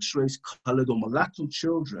these mixed race colored or mulatto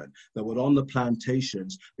children that were on the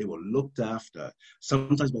plantations, they were looked after,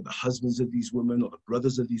 sometimes by the husbands of these women or the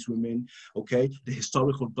brothers of these women, okay? The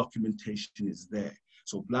historical documentation is there.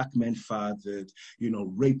 So black men fathered,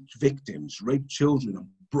 raped victims, raped children and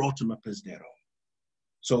brought them up as their own.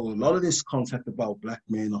 So a lot of this concept about black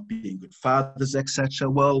men not being good fathers, etc.,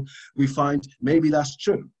 well, we find maybe that's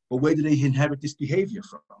true, but where do they inherit this behavior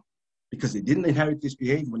from? Because they didn't inherit this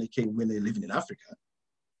behavior when they were living in Africa.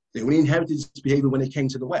 They only inherited this behavior when they came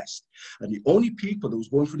to the West. And the only people that was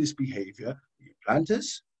going through this behavior were your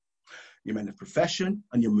planters, your men of profession,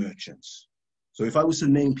 and your merchants. So if I was to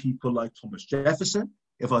name people like Thomas Jefferson,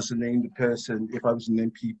 if I was to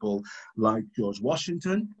name people like George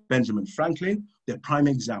Washington, Benjamin Franklin, they're prime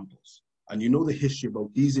examples. And you know the history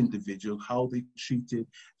about these individuals, how they treated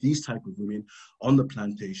these type of women on the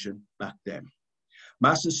plantation back then.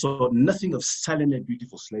 Masters saw nothing of selling their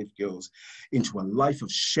beautiful slave girls into a life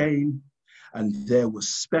of shame. And there were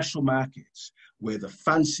special markets where the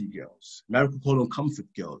fancy girls, America called them comfort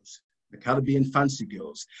girls, the Caribbean fancy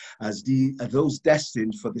girls, as those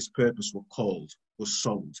destined for this purpose were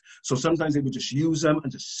sold. So sometimes they would just use them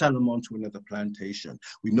and just sell them on to another plantation.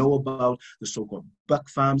 We know about the so-called buck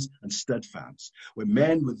farms and stud farms, where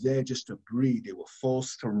men were there just to breed. They were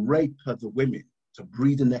forced to rape other women to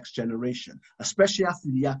breed the next generation, especially after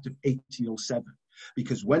the Act of 1807.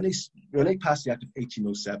 Because when they passed the Act of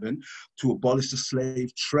 1807 to abolish the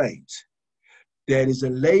slave trade, there is a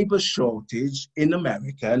labor shortage in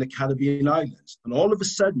America and the Caribbean islands. And all of a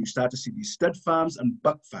sudden, you start to see these stud farms and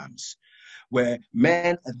buck farms, where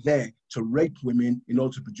men are there to rape women in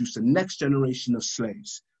order to produce the next generation of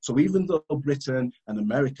slaves. So even though Britain and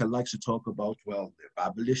America likes to talk about, well, the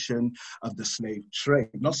abolition of the slave trade,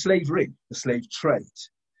 not slavery, the slave trade,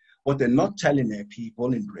 what they're not telling their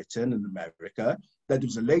people in Britain and America, that there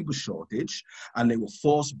was a labor shortage and they were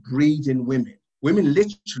forced breeding women. Women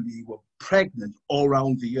literally were pregnant all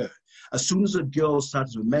around the earth. As soon as a girl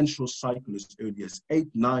started a menstrual cycle as early as 8,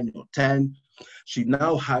 9, or 10, she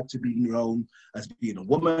now had to be known as being a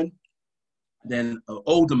woman. Then an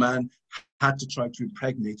older man had to try to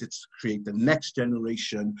impregnate it to create the next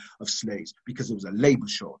generation of slaves because there was a labor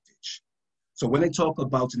shortage. So when they talk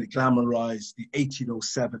about and they glamorize the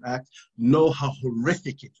 1807 Act, know how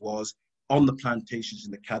horrific it was on the plantations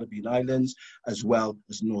in the Caribbean islands as well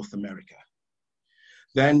as North America.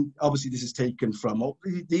 Then, obviously, this is taken from,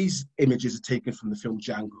 these images are taken from the film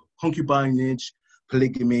Django. Concubinage,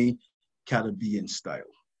 polygamy, Caribbean style.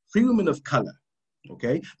 Free women of color,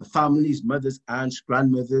 okay? The families, mothers, aunts,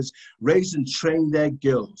 grandmothers, raise and train their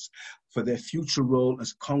girls for their future role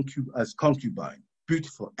as concubine.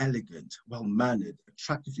 Beautiful, elegant, well-mannered,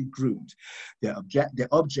 attractively groomed. Their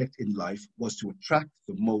object in life was to attract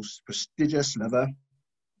the most prestigious lover,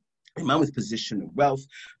 a man with position and wealth,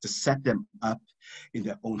 to set them up in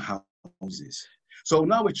their own houses. So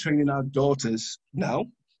now we're training our daughters now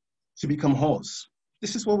to become whores.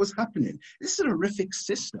 This is what was happening. This is a horrific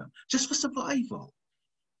system, just for survival.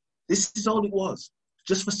 This is all it was,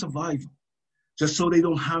 just for survival. Just so they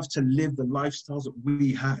don't have to live the lifestyles that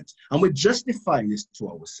we had. And we're justifying this to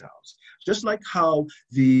ourselves. Just like how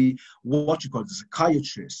the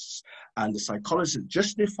psychiatrists and the psychologists are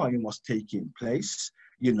justifying what's taking place,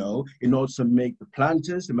 you know, in order to make the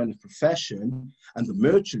planters, the men of profession, and the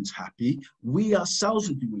merchants happy, we ourselves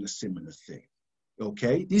are doing a similar thing,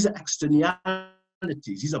 okay? These are externalities.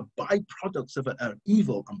 These are byproducts of an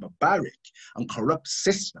evil and barbaric and corrupt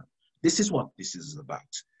system. This is what this is about,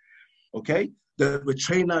 okay? That we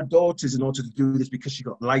train our daughters in order to do this because she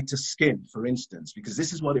got lighter skin, for instance, because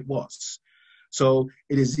this is what it was. So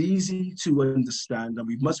it is easy to understand, and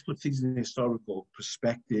we must put things in a historical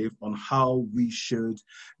perspective on how we should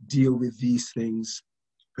deal with these things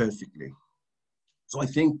perfectly. So I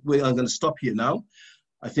think I'm going to stop here now.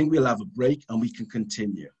 I think we'll have a break and we can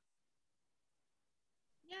continue.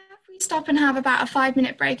 Yeah, if we stop and have about a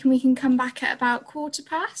 5-minute break and we can come back at about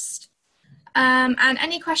 1:15. And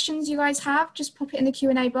any questions you guys have, just pop it in the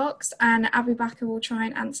Q&A box and Abu-Bakr will try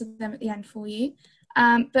and answer them at the end for you.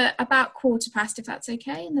 But about 1:15, if that's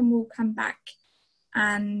okay, and then we'll come back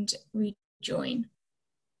and rejoin.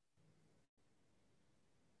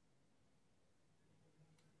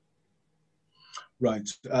 Right,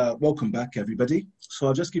 welcome back everybody. So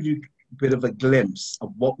I'll just give you a bit of a glimpse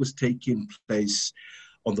of what was taking place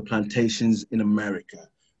on the plantations in America,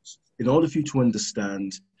 in order for you to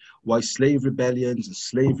understand why slave rebellions and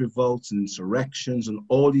slave revolts and insurrections and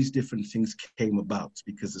all these different things came about,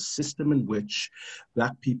 because the system in which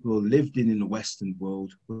Black people lived in the Western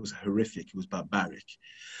world was horrific, it was barbaric.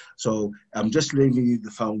 So I'm just laying you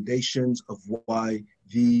the foundations of why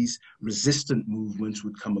these resistant movements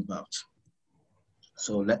would come about.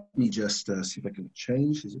 So let me just see if I can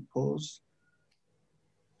change, is it paused?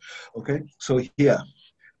 Okay, so here,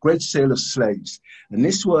 great sale of slaves. And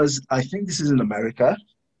this was, I think this is in America.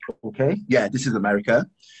 Okay, yeah, this is America.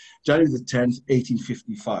 January the 10th,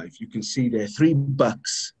 1855. You can see there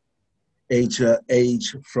 $3,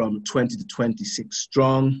 age from 20 to 26,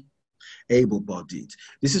 strong, able-bodied.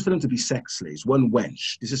 This is for them to be sex slaves. One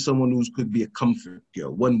wench. This is someone who could be a comfort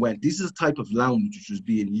girl. One wench. This is a type of language which was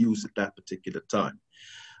being used at that particular time.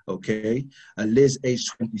 Okay, Liz, age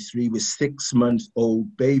 23, with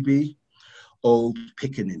 6-month-old baby, old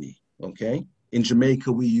pickaninny. Okay, in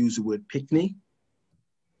Jamaica we use the word pickney,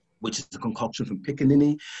 which is a concoction from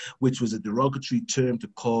pickaninny, which was a derogatory term to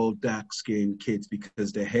call dark-skinned kids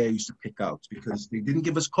because their hair used to pick out, because they didn't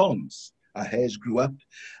give us combs. Our hairs grew up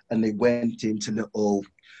and they went into little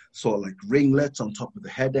sort of like ringlets on top of the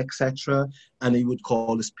head, etc. And they would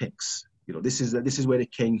call us picks. You know, this is where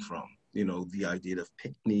it came from, you know, the idea of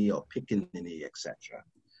pickney or pickaninny, etc.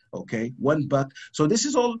 Okay, $1. So this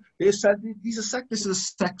is all, they said, this is a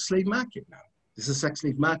sex slave market now. This is a sex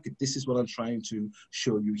slave market. This is what I'm trying to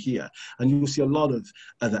show you here. And you'll see a lot of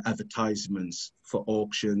other advertisements for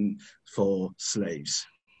auction for slaves.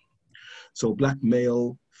 So Black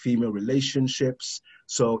male, female relationships.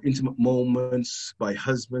 So intimate moments by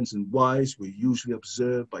husbands and wives were usually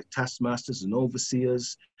observed by taskmasters and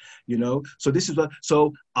overseers, you know. So this is what,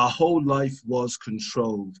 so our whole life was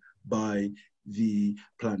controlled by the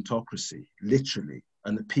plantocracy, literally,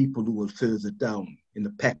 and the people who were further down in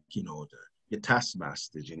the pecking order. Your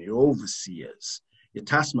taskmasters, you know, your overseers. Your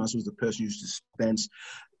taskmaster was the person who used to dispense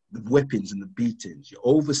the whippings and the beatings. Your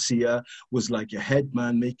overseer was like your head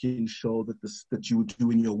man, making sure that that you were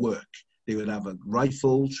doing your work. They would have a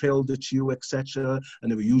rifle trailed at you, etc.,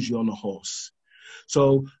 and they were usually on a horse.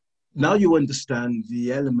 So now you understand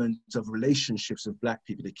the element of relationships of Black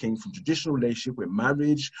people. They came from traditional relationship where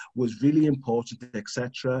marriage was really important,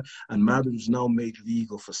 etc., and marriage was now made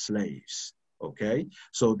legal for slaves. Okay,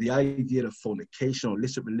 so the idea of fornication or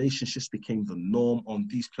illicit relationships became the norm on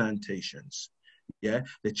these plantations. Yeah,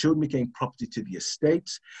 the children became property to the estate.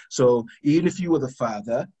 So even if you were the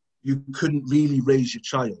father, you couldn't really raise your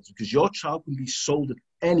child because your child can be sold at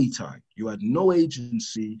any time. You had no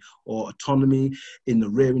agency or autonomy in the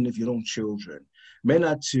rearing of your own children. Men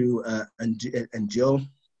had to endure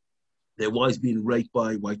their wives being raped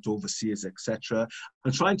by white overseers, etc.,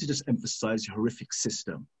 and trying to just emphasize the horrific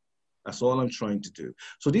system. That's all I'm trying to do.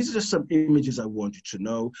 So these are just some images I want you to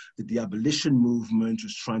know that the abolition movement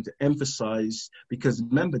was trying to emphasize, because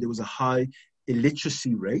remember, there was a high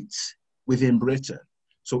illiteracy rate within Britain.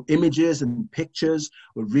 So images and pictures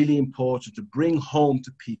were really important to bring home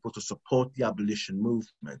to people to support the abolition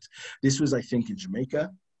movement. This was, I think, in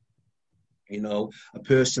Jamaica. You know, a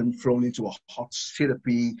person thrown into a hot,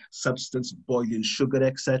 syrupy substance, boiling sugar,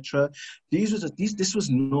 etc. This was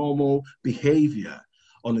normal behavior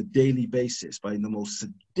on a daily basis by the most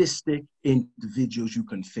sadistic individuals you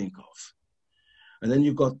can think of. And then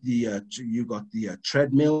you got the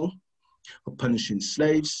treadmill for punishing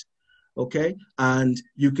slaves, okay? And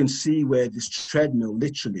you can see where this treadmill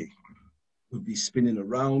literally would be spinning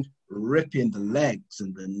around, ripping the legs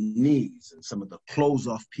and the knees and some of the clothes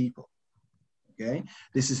off people. Okay,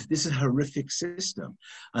 this is a horrific system,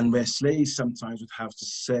 and where slaves sometimes would have to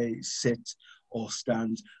sit or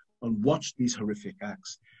stand and watch these horrific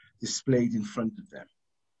acts displayed in front of them.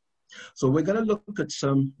 So we're going to look at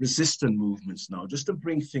some resistant movements now, just to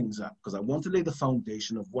bring things up, because I want to lay the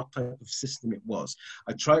foundation of what type of system it was.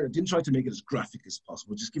 I didn't try to make it as graphic as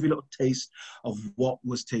possible, just give you a little taste of what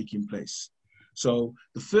was taking place. So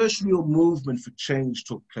the first real movement for change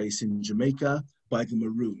took place in Jamaica by the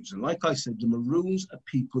Maroons. And like I said, the Maroons are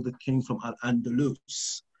people that came from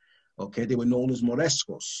Al-Andalus. Okay, they were known as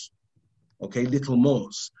Morescos, okay, little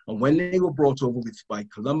Moors. And when they were brought over by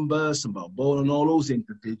Columbus and Balboa and all those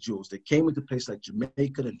individuals, they came into places like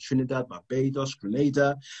Jamaica and Trinidad, Barbados,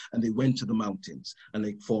 Grenada, and they went to the mountains and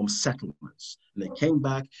they formed settlements. And they came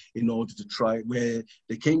back in order to try, to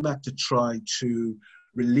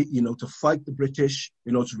fight the British,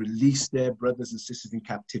 in order to release their brothers and sisters in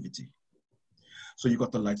captivity. So you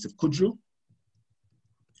got the likes of Kudru,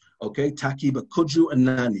 okay, Taki, but Kudru and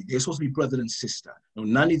Nani, they're supposed to be brother and sister. Now,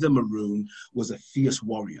 Nani the Maroon was a fierce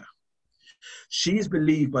warrior. She is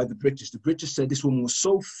believed by the British. The British said this woman was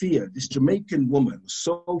so feared, this Jamaican woman was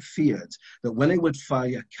so feared that when they would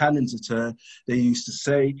fire cannons at her, they used to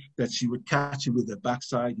say that she would catch it with her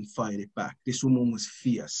backside and fire it back. This woman was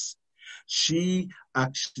fierce. She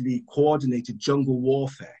actually coordinated jungle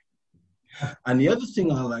warfare. And the other thing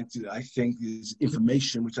I think is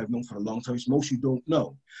information, which I've known for a long time, which most you don't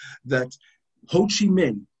know, that Ho Chi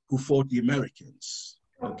Minh, who fought the Americans,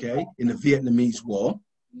 okay, in the Vietnamese War,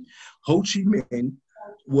 Ho Chi Minh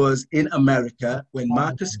was in America when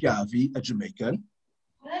Marcus Garvey, a Jamaican.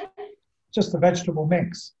 Just a vegetable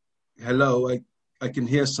mix. Hello, I can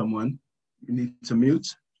hear someone. You need to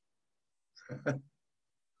mute.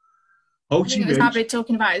 Ho Chi Minh. Abby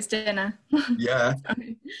talking about his dinner. Yeah.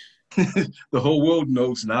 The whole world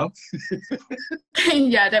knows now.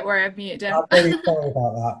 Yeah, don't worry, I've muted him. I'm very sorry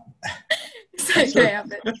about that. It's okay,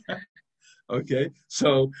 Abby. Okay,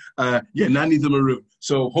 so Nani the Maroon.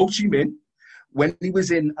 So Ho Chi Minh, when he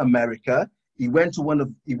was in America, he went to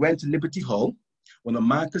Liberty Hall, one of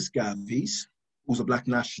Marcus Garvey's, who's a black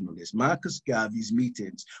nationalist, Marcus Garvey's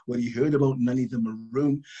meetings, where he heard about Nani the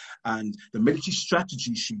Maroon and the military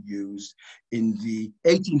strategy she used in the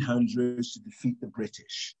 1800s to defeat the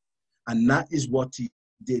British. And that is what he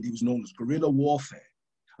did. It was known as guerrilla warfare.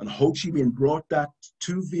 And Ho Chi Minh brought that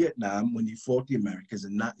to Vietnam when he fought the Americans,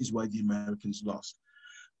 and that is why the Americans lost.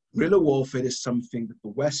 Guerrilla warfare is something that the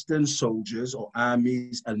Western soldiers or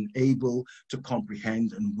armies are unable to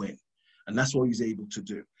comprehend and win. And that's what he's able to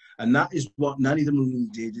do. And that is what Nani the Maroon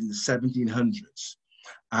did in the 1700s.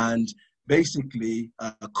 And basically,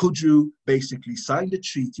 Kudru basically signed a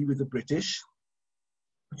treaty with the British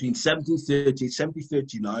between 1730 and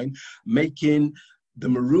 1739, making the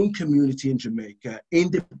Maroon community in Jamaica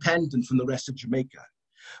independent from the rest of Jamaica.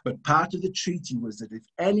 But part of the treaty was that if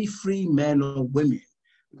any free men or women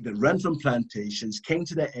that ran from plantations came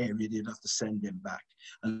to their area, they'd have to send them back.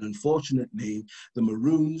 And unfortunately, the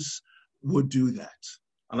Maroons would do that.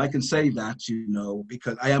 And I can say that, you know,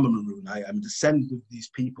 because I am a Maroon. I am a descendant of these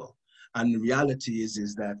people. And the reality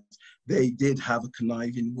is that they did have a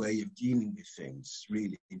conniving way of dealing with things,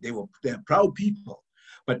 really. They're proud people,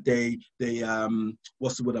 but they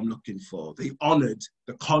what's the word I'm looking for? They honored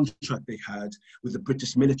the contract they had with the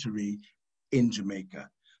British military in Jamaica.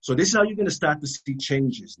 So this is how you're going to start to see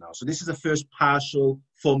changes now. So this is the first partial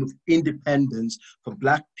form of independence for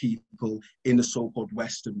Black people in the so-called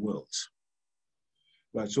Western world.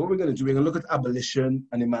 Right, so what we're going to do, we're going to look at abolition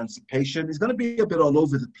and emancipation. It's going to be a bit all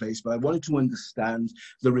over the place, but I wanted to understand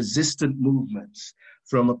the resistant movements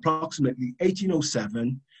from approximately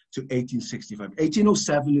 1807 to 1865.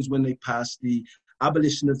 1807 is when they passed the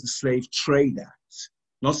Abolition of the Slave Trade Act,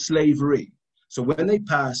 not slavery. So when they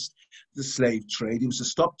passed the slave trade. It was to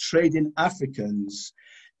stop trading Africans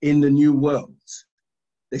in the New World.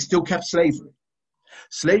 They still kept slavery.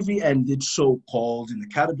 Slavery ended, so-called, in the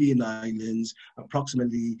Caribbean islands,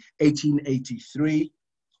 approximately 1833,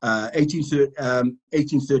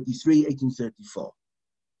 1834,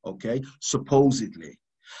 okay, supposedly.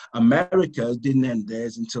 America didn't end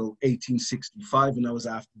theirs until 1865, and that was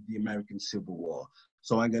after the American Civil War.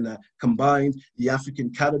 So I'm going to combine the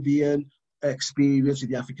African Caribbean experience with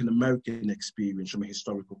the African American experience from a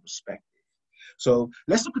historical perspective. So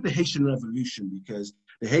let's look at the Haitian Revolution, because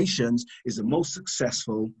the Haitians is the most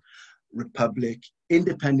successful republic,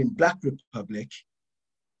 independent Black republic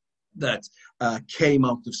that came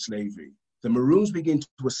out of slavery. The Maroons begin to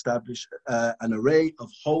establish an array of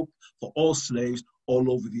hope for all slaves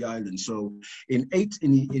all over the island. So in the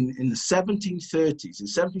 1730s, in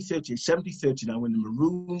 1738, 1739, when the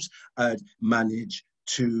Maroons had managed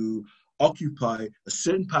to occupy a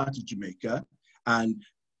certain part of Jamaica and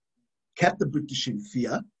kept the British in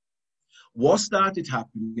fear, what started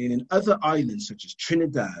happening in other islands such as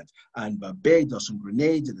Trinidad and Barbados and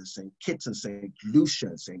Grenada and St. Kitts and St. Lucia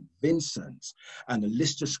and St. Vincent, and the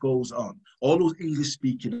list just goes on. All those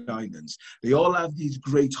English-speaking islands, they all have these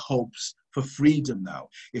great hopes for freedom now.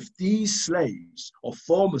 If these slaves or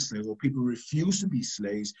former slaves or people who refuse to be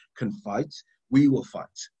slaves can fight, we will fight.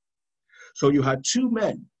 So you had two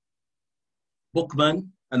men,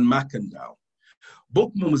 Bookman and Mackandal.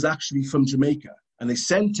 Bookman was actually from Jamaica, and they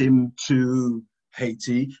sent him to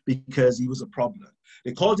Haiti because he was a problem.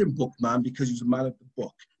 They called him Bookman because he was a man of the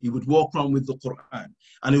book. He would walk around with the Quran,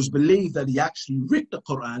 and it was believed that he actually wrote the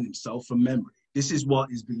Quran himself from memory. This is what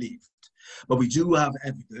is believed. But we do have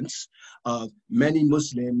evidence of many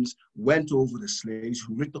Muslims went over the slaves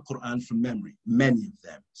who wrote the Quran from memory, many of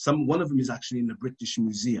them. One of them is actually in the British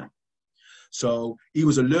Museum. So he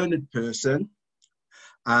was a learned person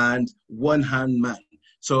and one-hand man.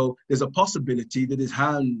 So there's a possibility that his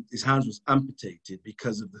hands was amputated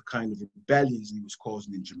because of the kind of rebellions he was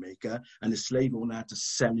causing in Jamaica, and the slave owner had to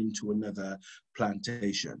sell him to another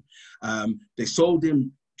plantation. They sold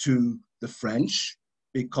him to the French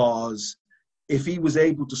because if he was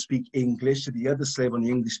able to speak English to the other slave on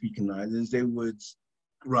the English-speaking islands, they would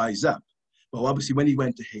rise up. But obviously, when he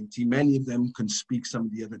went to Haiti, many of them can speak some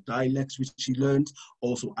of the other dialects which he learned,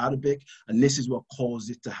 also Arabic, and this is what caused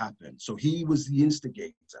it to happen. So he was the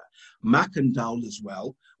instigator. Mackandal as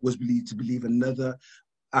well was believed to believe another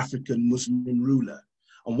African Muslim ruler.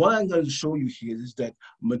 And what I'm going to show you here is that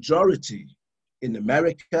majority in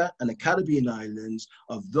America and the Caribbean islands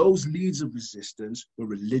of those leaders of resistance were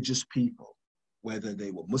religious people, whether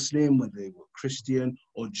they were Muslim, whether they were Christian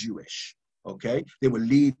or Jewish. Okay, they were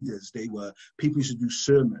leaders, they were people who should do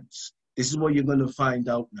sermons. This is what you're going to find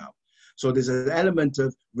out now. So there's an element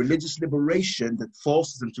of religious liberation that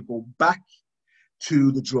forces them to go back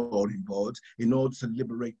to the drawing board in order to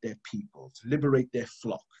liberate their people, to liberate their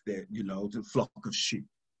flock, the flock of sheep.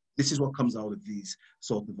 This is what comes out of these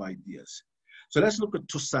sort of ideas. So let's look at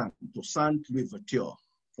Toussaint Louverture,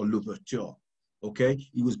 or Louverture. Okay,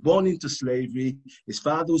 he was born into slavery. His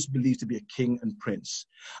father was believed to be a king and prince.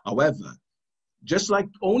 However, just like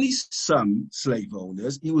only some slave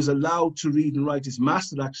owners, he was allowed to read and write. His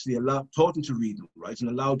master actually taught him to read and write and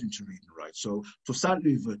allowed him to read and write. So Toussaint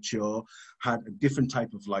Louverture had a different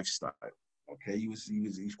type of lifestyle. Okay, he was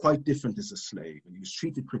quite different as a slave, and he was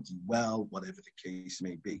treated pretty well, whatever the case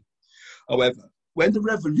may be. However, when the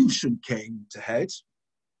revolution came to head,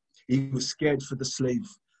 he was scared for the slave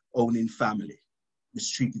owning family,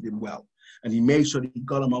 which treated him well. And he made sure that he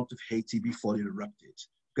got him out of Haiti before it erupted.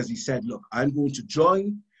 Because he said, look, I'm going to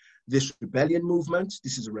join this rebellion movement.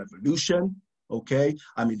 This is a revolution, okay?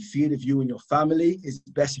 I'm in fear of you and your family. It's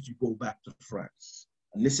best if you go back to France.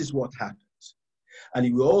 And this is what happened. And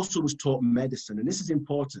he also was taught medicine, and this is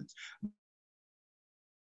important.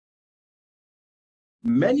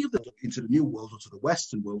 Many of them into the New World or to the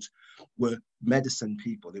Western world were medicine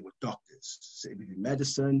people. They were doctors. So they did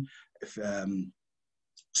medicine,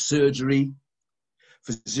 surgery,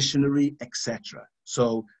 physicianry, etc.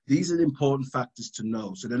 So these are the important factors to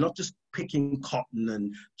know. So they're not just picking cotton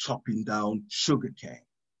and chopping down sugarcane.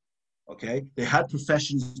 Okay, they had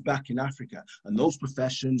professions back in Africa, and those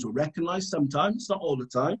professions were recognized sometimes, not all the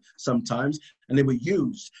time, sometimes, and they were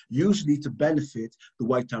used, usually to benefit the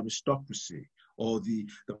white aristocracy or the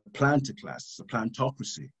planter class, the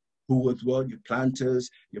plantocracy, who were your planters,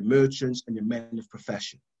 your merchants, and your men of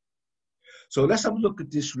profession. So let's have a look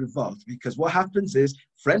at this revolt, because what happens is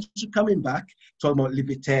French are coming back, talking about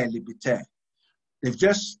liberté, liberté. They've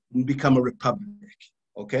just become a republic,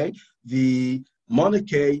 okay? The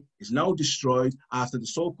Monarchy is now destroyed after the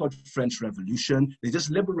so-called French Revolution. They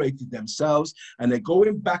just liberated themselves, and they're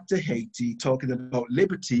going back to Haiti talking about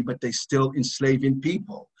liberty, but they're still enslaving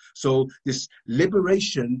people. So this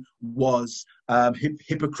liberation was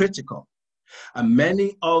hypocritical. And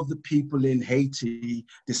many of the people in Haiti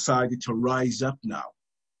decided to rise up now.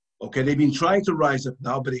 Okay, they've been trying to rise up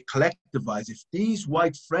now, but they collectivize. If these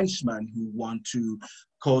white Frenchmen who want to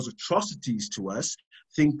cause atrocities to us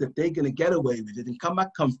think that they're going to get away with it and come back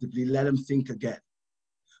comfortably, let them think again.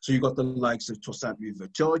 So you got the likes of Toussaint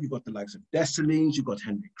Louverture, you got the likes of Dessalines, you got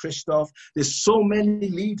Henry Christophe. There's so many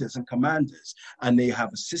leaders and commanders, and they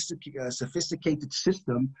have a sophisticated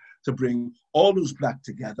system to bring all those black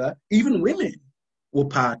together. Even women were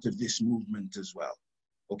part of this movement as well.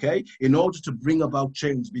 Okay, in order to bring about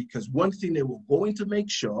change, because one thing they were going to make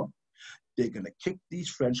sure, they're going to kick these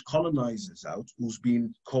French colonizers out who's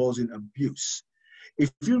been causing abuse. If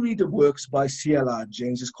you read the works by C.L.R.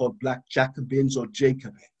 James, it's called Black Jacobins or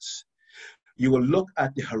Jacobins. You will look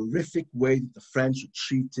at the horrific way that the French were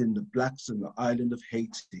treating the blacks on the island of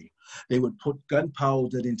Haiti. They would put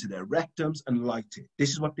gunpowder into their rectums and light it.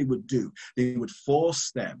 This is what they would do. They would force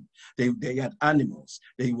them. They had animals.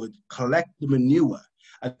 They would collect the manure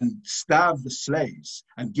and starve the slaves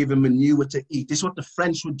and give them manure to eat. This is what the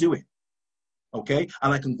French were doing, okay?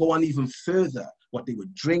 And I can go on even further, what they were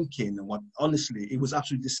drinking and what, honestly, it was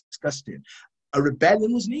absolutely disgusting. A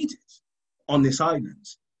rebellion was needed on this island.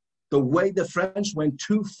 The way the French went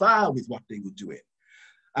too far with what they were doing.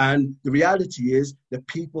 And the reality is the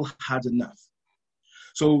people had enough.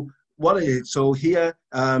 So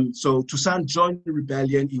Toussaint joined the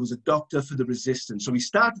rebellion. He was a doctor for the resistance. So he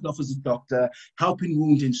started off as a doctor, helping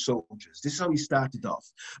wounded soldiers. This is how he started off.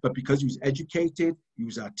 But because he was educated, he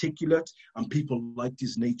was articulate, and people liked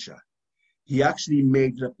his nature, he actually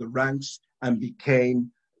made up the ranks and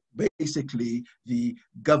became basically the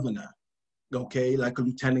governor, okay, like a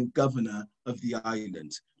lieutenant governor of the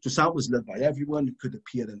island. Toussaint was loved by everyone who could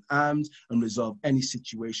appear unarmed and resolve any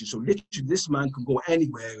situation. So literally this man can go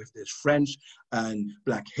anywhere if there's French and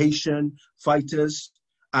Black Haitian fighters,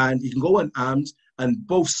 and he can go unarmed, and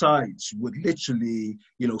both sides would literally,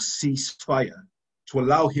 cease fire to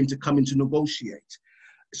allow him to come in to negotiate.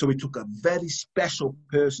 So it took a very special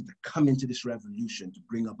person to come into this revolution to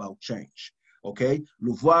bring about change, okay?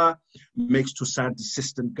 Louvois makes Toussaint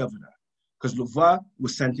assistant governor, because Louvois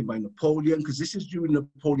was sent in by Napoleon, because this is during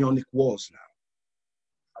Napoleonic Wars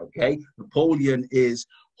now, okay? Napoleon is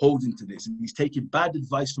holding to this, and he's taking bad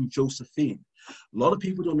advice from Josephine. A lot of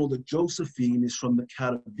people don't know that Josephine is from the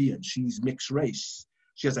Caribbean. She's mixed race.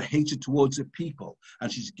 She has a hatred towards her people,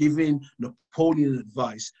 and she's giving Napoleon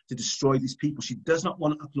advice to destroy these people. She does not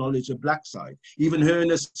want to acknowledge her black side. Even her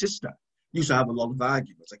and her sister used to have a lot of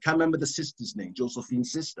arguments. I can't remember the sister's name,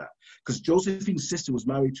 Josephine's sister, because Josephine's sister was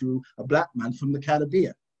married to a black man from the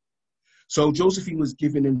Caribbean. So Josephine was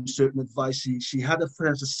giving him certain advice. She had a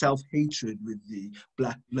sense of self-hatred with the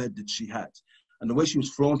black blood that she had. And the way she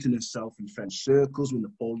was flaunting herself in French circles when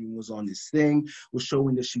Napoleon was on his thing was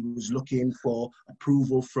showing that she was looking for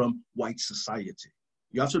approval from white society.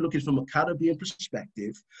 You have to look at it from a Caribbean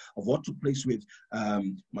perspective of what took place with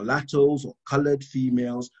mulattoes or colored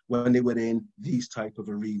females when they were in these type of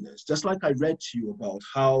arenas. Just like I read to you about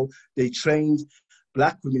how they trained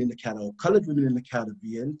black women in the Caribbean, or colored women in the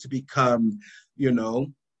Caribbean to become,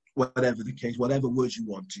 whatever the case, whatever words you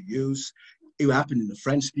want to use. It happened in the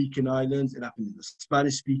French-speaking islands, it happened in the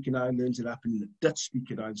Spanish-speaking islands, it happened in the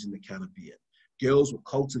Dutch-speaking islands in the Caribbean. Girls were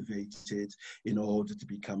cultivated in order to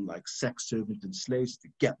become like sex servants and slaves to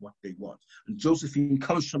get what they want. And Josephine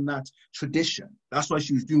comes from that tradition. That's why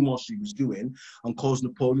she was doing what she was doing and caused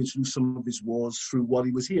Napoleon to lose some of his wars through what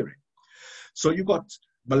he was hearing. So you got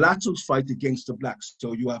mulattoes fight against the blacks.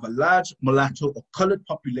 So you have a large mulatto or colored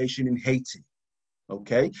population in Haiti,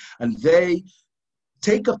 okay? And they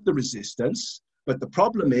take up the resistance, but the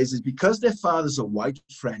problem is because their fathers are white,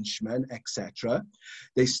 Frenchmen, etc.,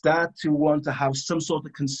 they start to want to have some sort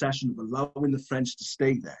of concession of allowing the French to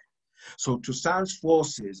stay there. So Toussaint's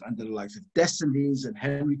forces, under the likes of Dessalines and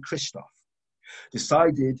Henry Christophe,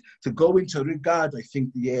 decided to go into Regard, I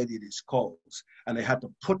think the area it is called, and they had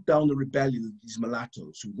to put down the rebellion of these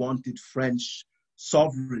mulattoes who wanted French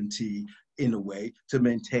sovereignty in a way to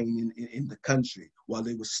maintain in the country while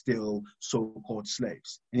they were still so-called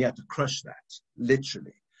slaves. And he had to crush that,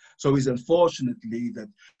 literally. So it's unfortunately that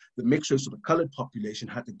the mixed race of the colored population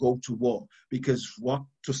had to go to war, because what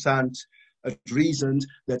Toussaint had reasoned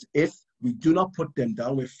that if we do not put them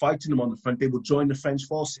down, we're fighting them on the front, they will join the French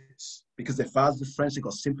forces, because their fathers are French, they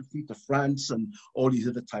got sympathy to France and all these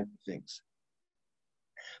other type of things.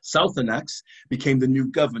 Southernax became the new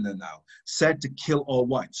governor now, said to kill all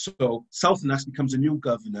whites. So Southernax becomes a new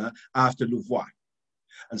governor after Louvois.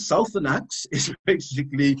 And Southernax is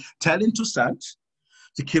basically telling Toussaint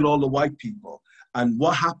to kill all the white people. And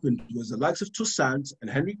what happened was the likes of Toussaint and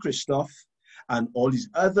Henry Christophe and all these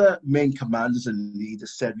other main commanders and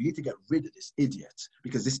leaders said, we need to get rid of this idiot,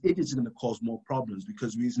 because this idiot is going to cause more problems,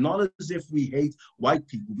 because it's not as if we hate white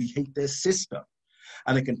people, we hate their system.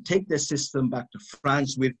 And they can take their system back to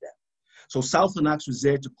France with them. So Southernax was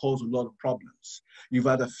there to cause a lot of problems. You've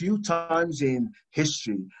had a few times in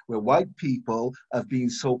history where white people have been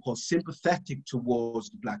so-called sympathetic towards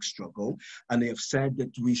the black struggle, and they have said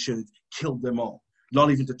that we should kill them all, not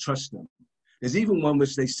even to trust them. There's even one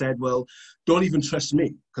which they said, well, don't even trust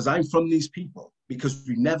me, because I'm from these people, because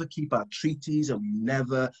we never keep our treaties and we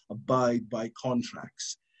never abide by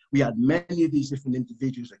contracts. We had many of these different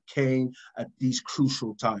individuals that came at these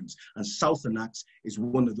crucial times, and Southernax is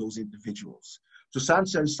one of those individuals. Toussaint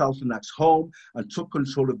sent Southernax home and took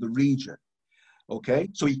control of the region, okay?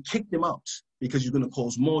 So he kicked him out because he's going to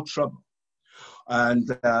cause more trouble. And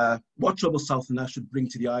what trouble Southernax should bring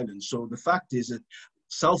to the island? So the fact is that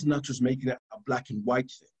Southernax was making it a black and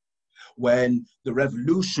white thing, when the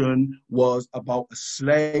revolution was about a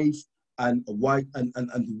slave and a white and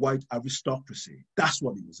the white aristocracy. That's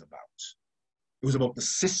what it was about. It was about the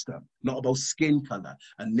system, not about skin color.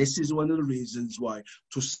 And this is one of the reasons why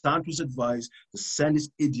Toussaint was advised to send this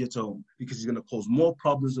idiot home, because he's going to cause more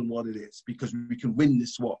problems than what it is, because we can win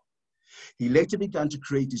this war. He later began to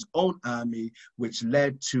create his own army, which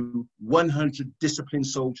led to 100 disciplined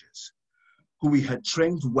soldiers who he had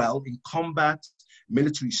trained well in combat,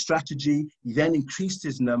 military strategy. He then increased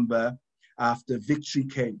his number after victory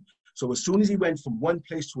came. So as soon as he went from one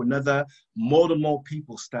place to another, more and more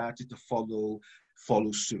people started to follow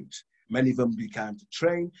suit. Many of them began to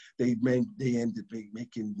train. They ended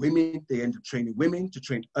making women, they ended up training women to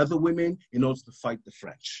train other women in order to fight the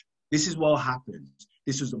French. This is what happened.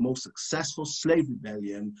 This was the most successful slave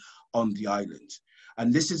rebellion on the island.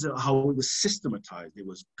 And this is how it was systematized. There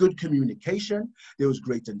was good communication. There was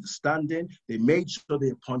great understanding. They made sure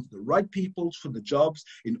they appointed the right people for the jobs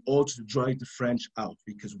in order to drive the French out.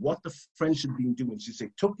 Because what the French had been doing since they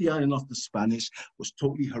took the island off the Spanish was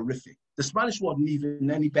totally horrific. The Spanish wasn't even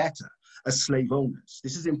any better as slave owners.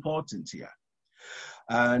 This is important here.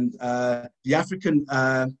 And the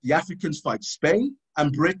Africans fight Spain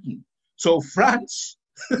and Britain. So France,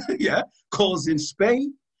 yeah, calls in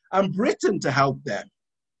Spain and Britain to help them.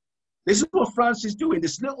 This is what France is doing.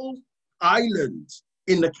 This little island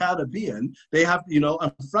in the Caribbean, they have, you know,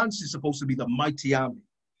 and France is supposed to be the mighty army.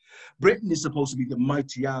 Britain is supposed to be the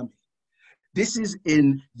mighty army. This is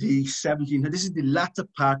in the 1700s. This is the latter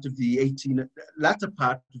part of the 18th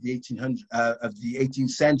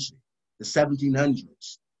century, the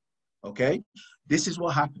 1700s. Okay, this is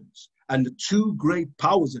what happens. And the two great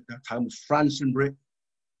powers at that time was France and Britain.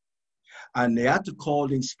 And they had to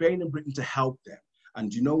call in Spain and Britain to help them.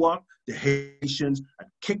 And you know what? The Haitians had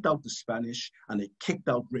kicked out the Spanish, and they kicked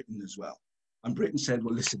out Britain as well. And Britain said,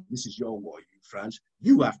 well, listen, this is your war, you France.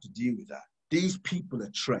 You have to deal with that. These people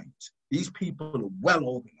are trained. These people are well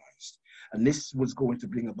organized. And this was going to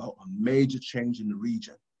bring about a major change in the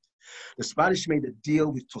region. The Spanish made a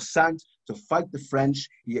deal with Toussaint to fight the French.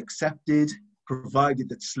 He accepted, provided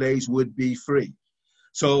that slaves would be free.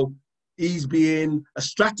 So he's being a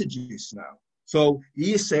strategist now. So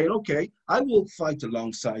he is saying, okay, I will fight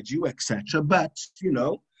alongside you, etc. But, you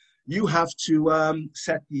know, you have to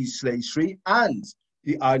set these slaves free, and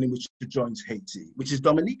the island which joins Haiti, which is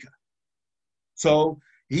Dominica. So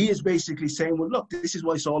he is basically saying, well, look, this is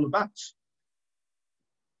what it's all about.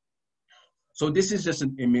 So this is just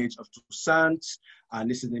an image of Toussaint, and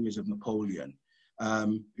this is an image of Napoleon.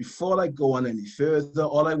 Before I go on any further,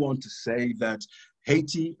 all I want to say that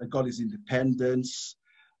Haiti had got its independence.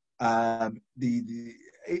 Haiti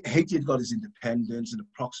had got its independence in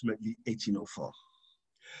approximately 1804.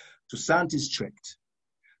 Toussaint is tricked.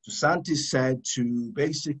 Toussaint is said to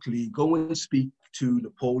basically go and speak to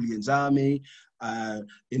Napoleon's army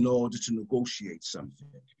in order to negotiate something.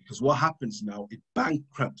 Because what happens now, it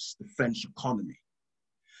bankrupts the French economy.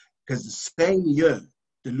 Because the same year,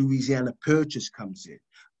 the Louisiana Purchase comes in,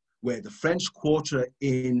 where the French quarter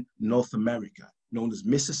in North America, known as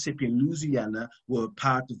Mississippi and Louisiana, were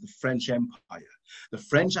part of the French Empire. The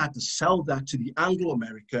French had to sell that to the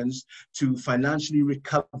Anglo-Americans to financially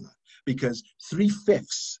recover, because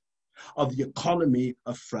 3/5 of the economy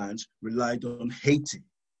of France relied on Haiti.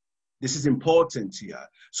 This is important here.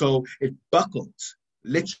 So it buckled,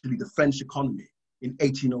 literally, the French economy in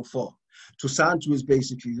 1804. Toussaint was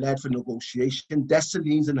basically led for negotiation.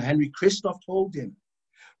 Dessalines and Henry Christophe told him,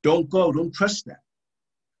 Don't go, don't trust them,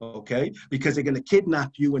 okay? Because they're going to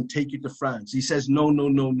kidnap you and take you to France. He says, no, no,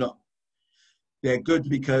 no, no. They're good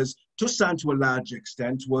because Toussaint, to a large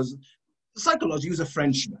extent, was psychologically, he was a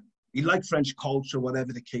Frenchman. He liked French culture,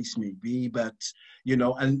 whatever the case may be, but, you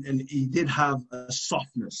know, and he did have a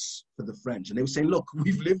softness for the French. And they were saying, look,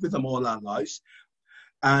 we've lived with them all our lives,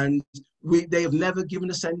 and they have never given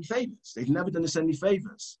us any favors. They've never done us any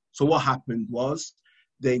favors. So what happened was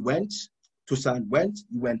they went, Toussaint went,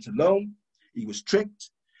 he went alone, he was tricked,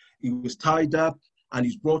 he was tied up, and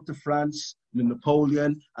he's brought to France with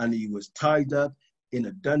Napoleon, and he was tied up in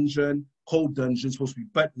a dungeon, cold dungeon, supposed to be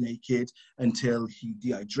butt naked, until he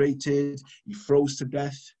dehydrated, he froze to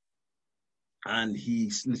death, and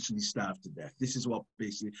he literally starved to death. This is what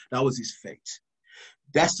basically, that was his fate.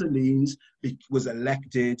 Dessalines was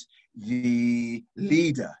elected the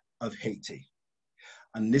leader of Haiti.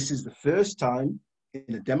 And this is the first time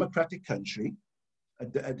in a democratic country,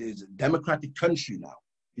 it is a democratic country now,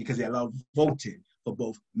 because they allowed voting for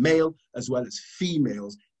both male as well as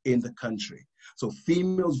females in the country. So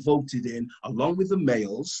females voted in, along with the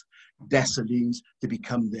males, Dessalines to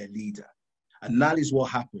become their leader. And that is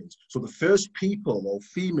what happened. So the first people or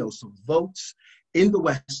females to vote in the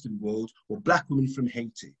Western world were Black women from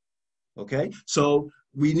Haiti. Okay, so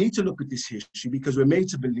we need to look at this history because we're made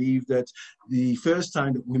to believe that the first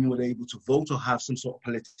time that women were able to vote or have some sort of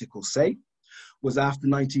political say was after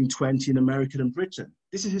 1920 in America and Britain.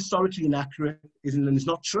 This is historically inaccurate, isn't it? And it's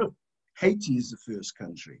not true. Haiti is the first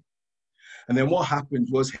country. And then what happened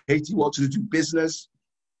was Haiti wanted to do business,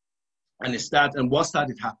 and what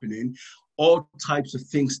started happening, all types of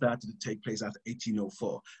things started to take place after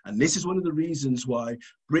 1804. And this is one of the reasons why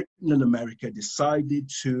Britain and America decided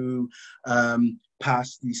to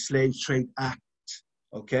pass the Slave Trade Act,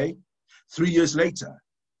 okay? 3 years later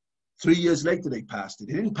they passed it.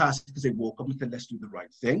 They didn't pass it because they woke up and said, let's do the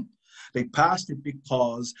right thing. They passed it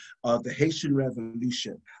because of the Haitian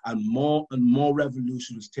Revolution, and more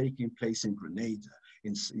revolution was taking place in Grenada,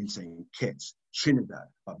 in St. Kitts, Trinidad,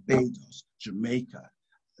 Barbados, Jamaica,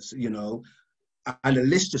 you know, and the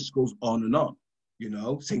list just goes on and on, you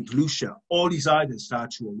know, St. Lucia, all these islands start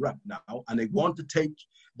to erupt now, and they want to take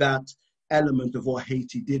that element of what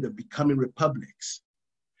Haiti did of becoming republics.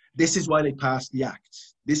 This is why they passed the act.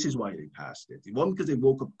 This is why they passed it. It wasn't because they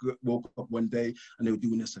woke up one day and they were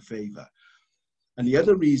doing us a favor. And the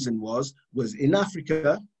other reason was in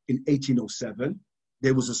Africa in 1807,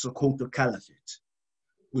 there was a Sokoto Caliphate,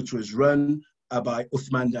 which was run by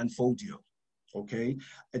Uthman Dan Fodio. Okay,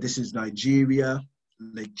 this is Nigeria,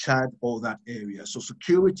 Lake Chad, all that area. So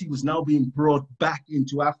security was now being brought back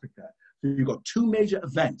into Africa. So you've got two major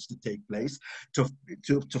events to take place to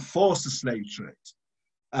force the slave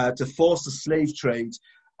trade,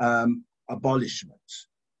 abolishment.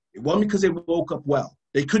 It wasn't because they woke up well.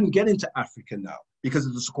 They couldn't get into Africa now because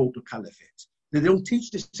of the Sokoto Caliphate. They don't teach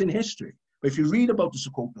this in history. But if you read about the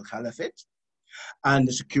Sokoto Caliphate, and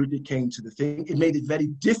the security came to the thing, it made it very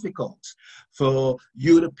difficult for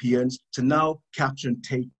Europeans to now capture and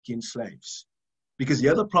take in slaves. Because the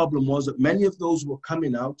other problem was that many of those who were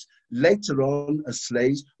coming out later on as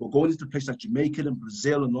slaves were going into places like Jamaica and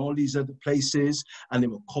Brazil and all these other places, and they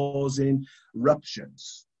were causing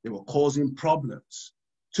ruptures. They were causing problems,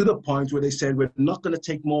 to the point where they said, we're not going to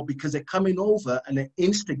take more because they're coming over and they're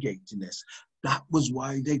instigating this. That was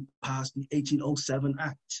why they passed the 1807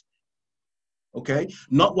 Act. Okay,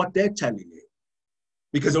 not what they're telling you,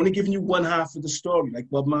 because only giving you one half of the story, like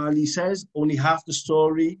Bob Marley says, only half the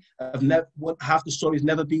story half the story has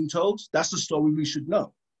never been told. That's the story we should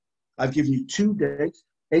know. I've given you two dates: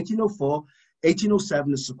 1804,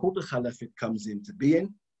 1807. The Sokoto Caliphate comes into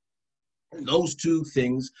being, and those two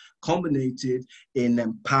things culminated in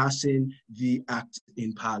them passing the act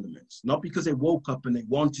in Parliament, not because they woke up and they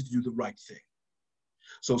wanted to do the right thing.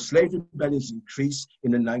 So slave rebellions increase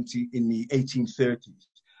in the 1830s,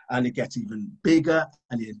 and it gets even bigger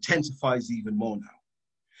and it intensifies even more now.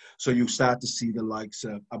 So you start to see the likes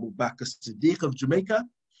of Abu-Bakr Siddiq of Jamaica,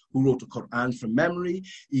 who wrote the Quran from memory.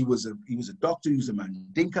 He was a doctor, he was a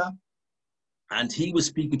Mandinka, and he was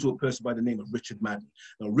speaking to a person by the name of Richard Madden.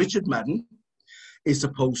 Now, Richard Madden is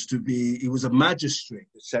supposed to be, he was a magistrate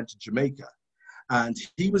sent to Jamaica, and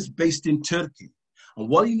he was based in Turkey. And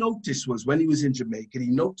what he noticed was when he was in Jamaica,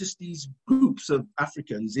 he noticed these groups of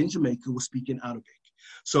Africans in Jamaica were speaking Arabic.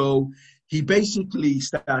 So he basically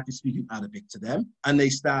started speaking Arabic to them, and they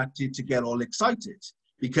started to get all excited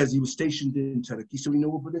because he was stationed in Turkey, so he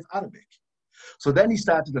knew a bit of Arabic. So then he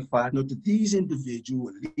started to find out that these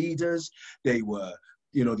individual leaders, they were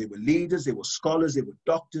leaders, they were scholars, they were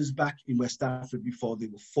doctors back in West Africa before they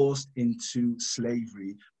were forced into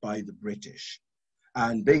slavery by the British.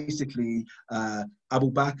 And basically,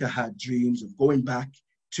 Abu-Bakr had dreams of going back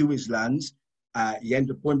to his land. He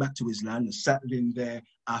ended up going back to his land and settling there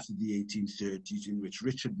after the 1830s, in which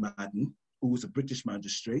Richard Madden, who was a British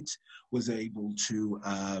magistrate, was able to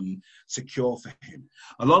secure for him.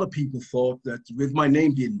 A lot of people thought that with my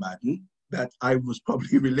name being Madden, that I was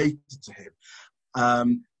probably related to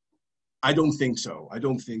him. I don't think so. I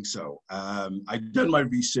don't think so. I've done my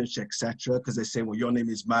research, etc., because they say, well, your name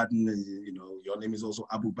is Madden, you know, your name is also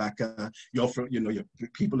Abu-Bakr. You're from, you know, your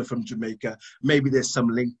people are from Jamaica. Maybe there's some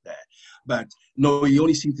link there, but no, he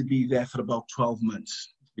only seemed to be there for about 12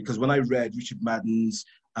 months. Because when I read Richard Madden's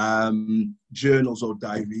journals or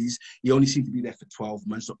diaries, he only seemed to be there for 12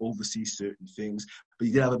 months to oversee certain things, but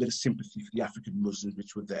he did have a bit of sympathy for the African Muslims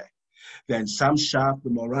which were there. Then Sam Sharp,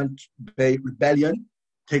 the Morant Bay Rebellion,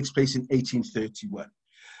 takes place in 1831.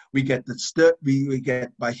 We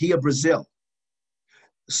get Bahia, Brazil,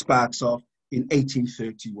 sparks off in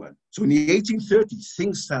 1831. So in the 1830s,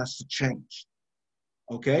 things start to change.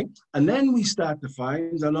 Okay, and then we start to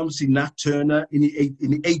find, and obviously Nat Turner in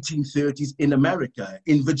the 1830s in America,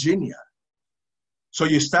 in Virginia. So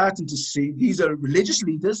you're starting to see these are religious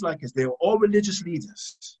leaders, like us. They're all religious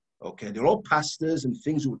leaders. Okay, they're all pastors and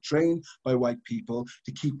things who were trained by white people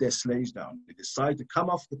to keep their slaves down. They decide to come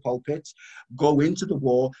off the pulpit, go into the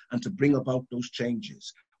war, and to bring about those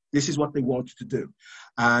changes. This is what they wanted to do,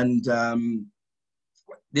 and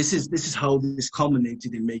this is how this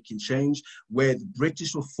culminated in making change, where the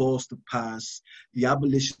British were forced to pass the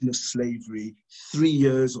abolition of slavery 3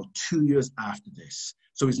 years or 2 years after this.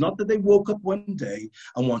 So it's not that they woke up one day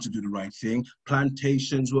and wanted to do the right thing.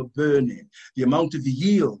 Plantations were burning. The amount of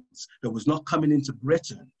yields that was not coming into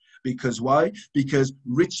Britain. Because why? Because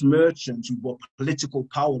rich merchants who bought political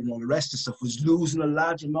power and all the rest of stuff was losing a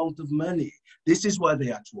large amount of money. This is why they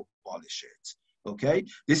had to abolish it. Okay?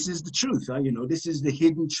 This is the truth. You know, this is the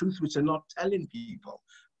hidden truth which they're not telling people.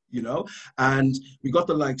 You know? And we got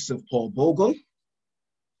the likes of Paul Bogle.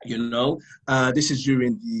 You know, this is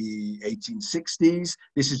during the 1860s.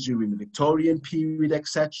 This is during the Victorian period,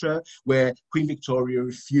 etc., where Queen Victoria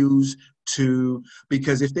refused to,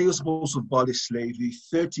 because if they were supposed to abolish slavery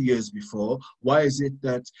 30 years before, why is it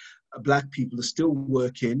that Black people are still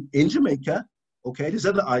working in Jamaica? Okay, there's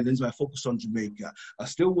other islands, but I focus on Jamaica, are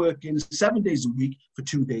still working 7 days a week for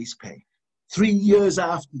 2 days' pay, 3 years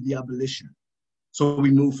after the abolition. So we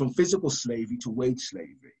moved from physical slavery to wage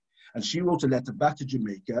slavery. And she wrote a letter back to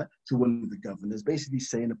Jamaica to one of the governors, basically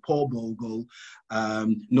saying, Paul Bogle,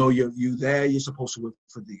 no, you're there. You're supposed to work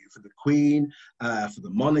for the Queen, for the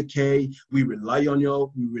monarchy. We rely on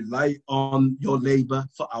your labor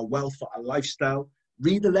for our wealth, for our lifestyle.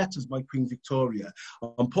 Read the letters by Queen Victoria.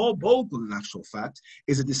 And Paul Bogle, in actual fact,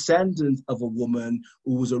 is a descendant of a woman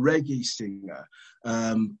who was a reggae singer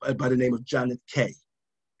by the name of Janet Kay.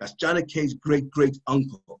 That's Janet Kay's great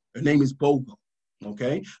uncle. Her name is Bogle.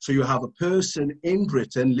 Okay, so you have a person in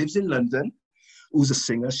Britain, lives in London, who's a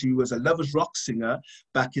singer. She was a lovers rock singer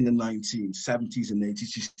back in the 1970s and 80s.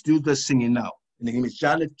 She still does singing now. And her name is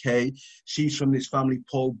Janet Kay. She's from this family,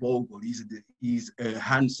 Paul Bogle. He's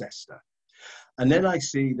a ancestor. And then I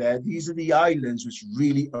see there, these are the islands which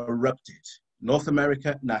really erupted. North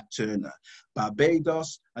America, Nat Turner.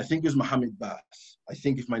 Barbados, I think it was Mohammed Bath. I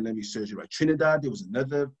think if my memory serves you right. Trinidad, there was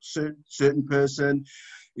another certain person.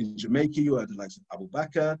 In Jamaica, you had the likes of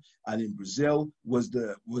Abu-Bakr, and in Brazil was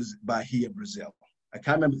Bahia, Brazil. I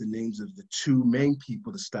can't remember the names of the two main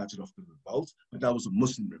people that started off the revolt, but that was a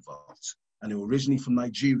Muslim revolt. And they were originally from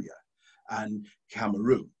Nigeria and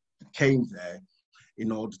Cameroon. They came there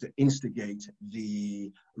in order to instigate the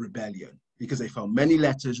rebellion, because they found many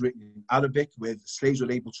letters written in Arabic where the slaves were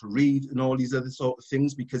able to read and all these other sort of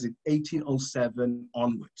things, because in 1807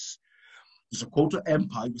 onwards, the Sokoto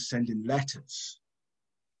Empire was sending letters.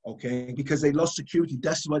 Okay, because they lost security.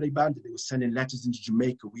 That's why they banned it. They were sending letters into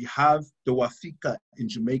Jamaica. We have the Wafika in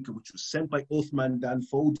Jamaica, which was sent by Uthman Dan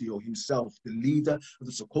Fodio himself, the leader of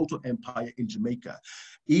the Sokoto Empire in Jamaica.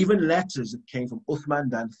 Even letters that came from Uthman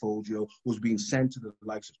Dan Fodio was being sent to the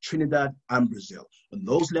likes of Trinidad and Brazil. And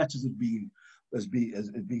those letters are being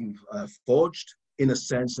forged in a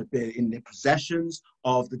sense that they're in the possessions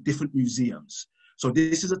of the different museums. So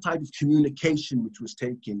this is a type of communication which was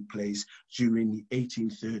taking place during the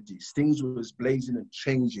 1830s. Things was blazing and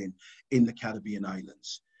changing in the Caribbean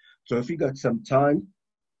islands. So if you got some time,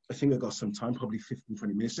 I think I got some time, probably 15,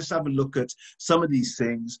 20 minutes, just have a look at some of these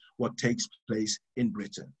things, what takes place in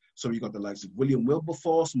Britain. So you got the likes of William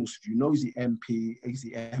Wilberforce. Most of you know he's the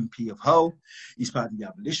MP of Hull. He's part of the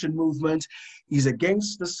abolition movement. He's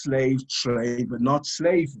against the slave trade, but not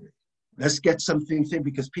slavery. Let's get something,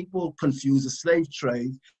 because people confuse the slave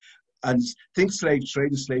trade and think slave trade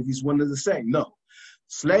and slavery is one and the same. No,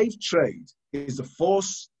 slave trade is a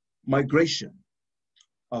forced migration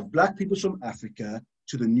of black people from Africa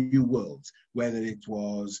to the New World, whether it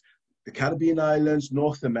was the Caribbean islands,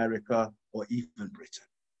 North America, or even Britain.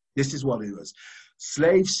 This is what it was.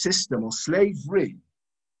 Slave system or slavery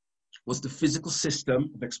was the physical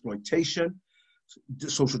system of exploitation,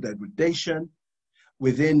 social degradation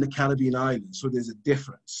within the Caribbean islands. So there's a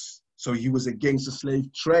difference. So he was against the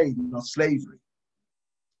slave trade, not slavery,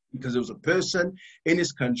 because there was a person in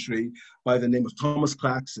his country by the name of Thomas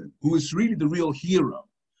Clarkson, who is really the real hero.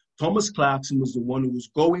 Thomas Clarkson was the one who was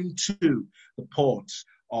going to the ports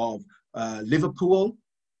of Liverpool,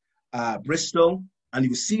 Bristol, and he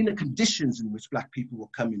was seeing the conditions in which black people were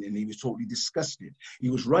coming in. He was totally disgusted. He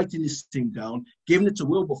was writing this thing down, giving it to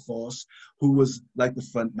Wilberforce, who was like the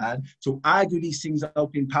front man, to argue these things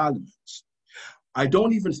out in Parliament. I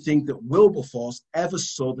don't even think that Wilberforce ever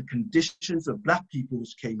saw the conditions of black people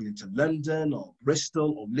which came into London or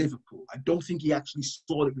Bristol or Liverpool. I don't think he actually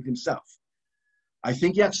saw it with himself. I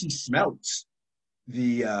think he actually smelt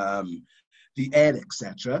the air,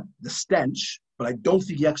 etc., the stench, but I don't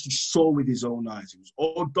think he actually saw with his own eyes. It was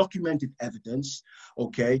all documented evidence,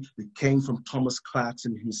 okay, that came from Thomas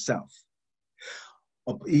Clarkson himself.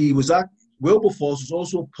 Wilberforce was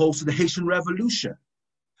also opposed to the Haitian Revolution.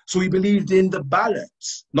 So he believed in the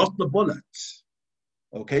ballots, not the bullets,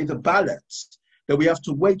 okay, the ballots, that we have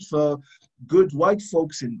to wait for good white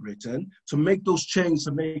folks in Britain to make those changes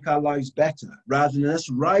to make our lives better, rather than us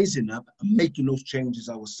rising up and making those changes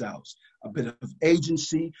ourselves. A bit of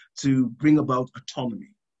agency to bring about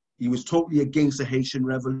autonomy. He was totally against the Haitian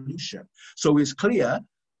Revolution. So it's clear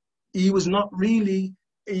he was not really,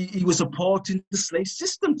 he was supporting the slave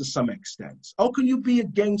system to some extent. How can you be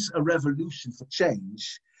against a revolution for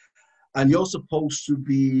change and you're supposed to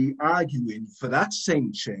be arguing for that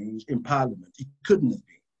same change in Parliament? He couldn't have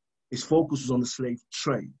been. His focus was on the slave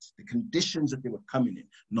trade, the conditions that they were coming in,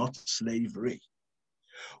 not slavery.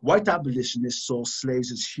 White abolitionists saw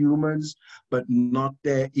slaves as humans, but not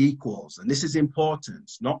their equals. And this is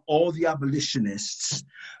important. Not all the abolitionists,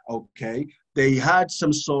 okay, they had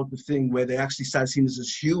some sort of thing where they actually started seeing us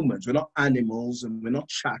as humans. We're not animals and we're not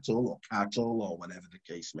chattel or cattle or whatever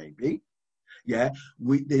the case may be. Yeah,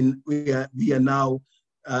 we are now,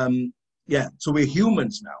 so we're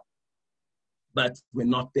humans now, but we're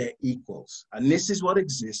not their equals. And this is what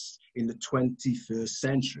exists in the 21st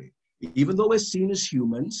century. Even though we're seen as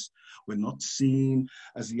humans, we're not seen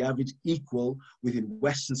as the average equal within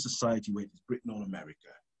Western society, whether it's Britain or America.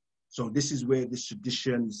 So this is where this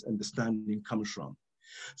tradition's understanding comes from.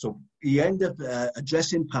 So he ended up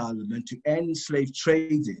addressing Parliament to end slave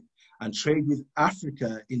trading and trade with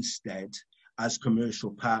Africa instead as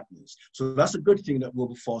commercial partners. So that's a good thing that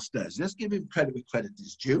Wilberforce does. Let's give him credit where credit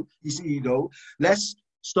is due. Let's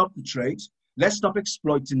stop the trade. Let's stop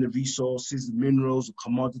exploiting the resources, the minerals, the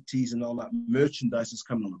commodities, and all that merchandise that's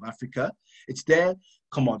coming out of Africa. It's their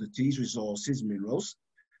commodities, resources, minerals.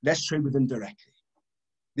 Let's trade with them directly.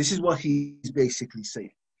 This is what he's basically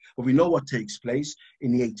saying. But we know what takes place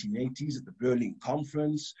in the 1880s at the Berlin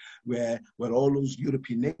Conference, where all those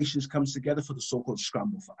European nations come together for the so-called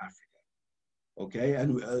scramble for Africa. Okay,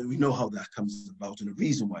 and we know how that comes about and the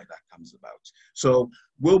reason why that comes about. So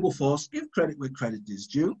Wilberforce, give credit where credit is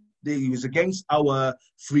due. He was against our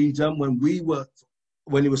freedom when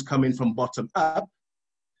it was coming from bottom up.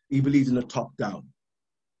 He believed in a top down,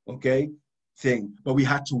 okay, thing. But we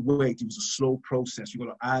had to wait. It was a slow process. You've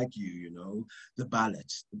got to argue, the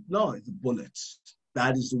ballots. No, the bullets.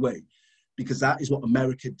 That is the way. Because that is what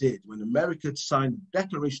America did. When America signed the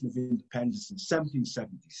Declaration of Independence in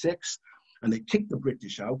 1776, and they kicked the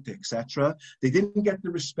British out, etc., they didn't get the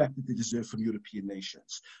respect that they deserved from European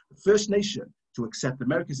nations. The first nation to accept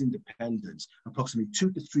America's independence, approximately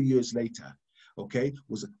 2 to 3 years later, okay,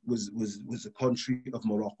 was the country of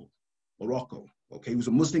Morocco. Okay, it was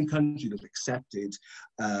a Muslim country that accepted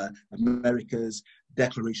America's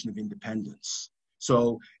Declaration of Independence.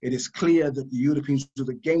 So it is clear that the Europeans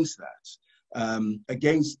were against that,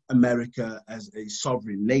 against America as a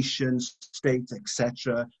sovereign nation, state,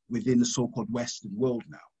 etc., within the so-called Western world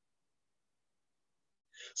now.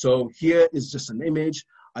 So here is just an image.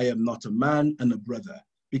 I am not a man and a brother,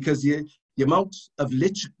 because the amount of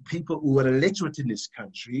people who were illiterate in this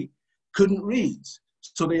country couldn't read.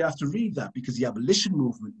 So they have to read that, because the abolition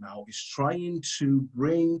movement now is trying to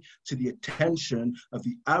bring to the attention of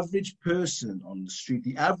the average person on the street,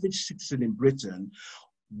 the average citizen in Britain,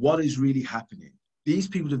 what is really happening. These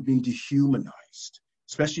people have been dehumanized,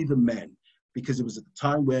 especially the men. because it was at the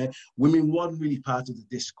time where women weren't really part of the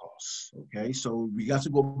discourse, okay? So we got to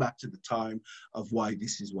go back to the time of why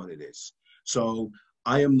this is what it is. So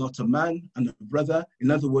I am not a man and a brother.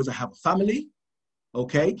 In other words, I have a family,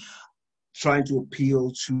 okay? Trying to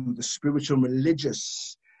appeal to the spiritual and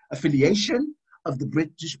religious affiliation of the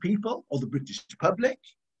British people or the British public,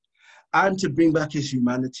 and to bring back his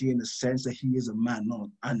humanity in the sense that he is a man, not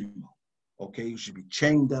an animal, okay? He should be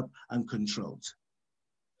chained up and controlled.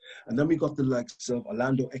 And then we got the likes of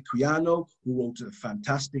Orlando Equiano, who wrote a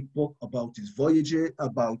fantastic book about his voyage,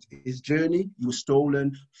 about his journey. He was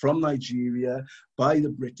stolen from Nigeria by the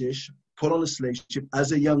British, put on a slave ship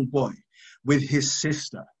as a young boy with his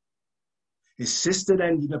sister. His sister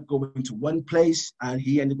ended up going to one place and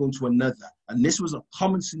he ended up going to another. And this was a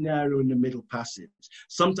common scenario in the Middle Passage.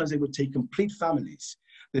 Sometimes they would take complete families.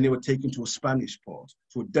 Then they were taken to a Spanish port,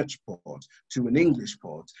 to a Dutch port, to an English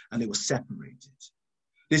port, and they were separated.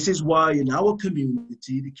 This is why in our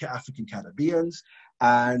community, the African Caribbeans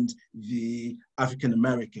and the African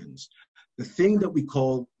Americans, the thing that we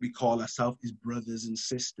call ourselves is brothers and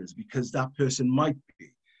sisters, because that person might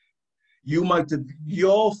be. You might have,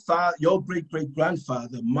 your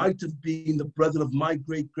great-great-grandfather might have been the brother of my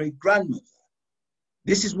great-great-grandmother.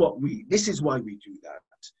 This is why we do that.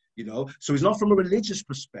 You know, so it's not from a religious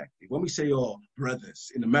perspective. When we say, oh,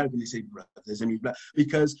 brothers, in America, they say brothers, I mean,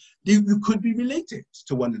 because you could be related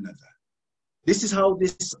to one another. This is how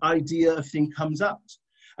this idea of thing comes out.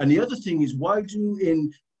 And the other thing is, why do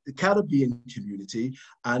in the Caribbean community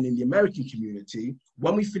and in the American community,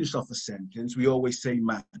 when we finish off a sentence, we always say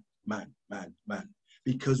man, man, man, man,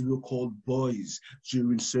 because we were called boys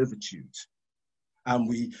during servitude. And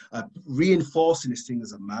we are reinforcing this thing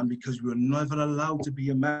as a man because we were never allowed to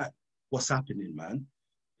be a man. What's happening, man?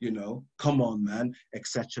 You know, come on, man,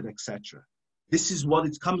 etc., etc. This is what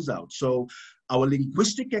it comes out. So our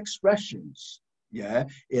linguistic expressions, yeah,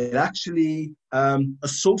 it actually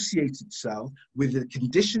associates itself with the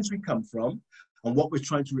conditions we come from and what we're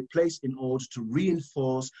trying to replace in order to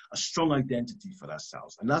reinforce a strong identity for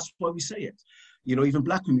ourselves. And that's why we say it. You know, even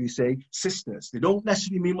black women, we say sisters. They don't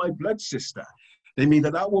necessarily mean my blood sister. They mean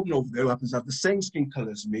that woman over there who happens to have the same skin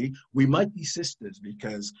color as me, we might be sisters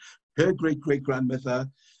because her great-great-grandmother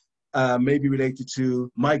may be related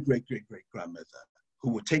to my great-great-great-grandmother,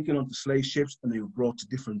 who were taken onto slave ships and they were brought to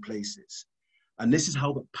different places. And this is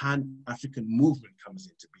how the Pan-African movement comes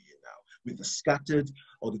into being now, with the scattered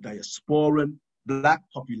or the diasporan black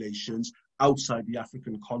populations outside the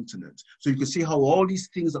African continent. So you can see how all these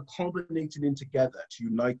things are combinated in together to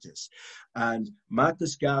unite us. And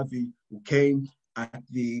Marcus Garvey, who came at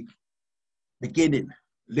the beginning,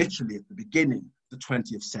 literally at the beginning of the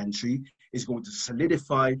 20th century, is going to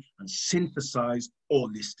solidify and synthesize all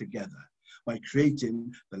this together by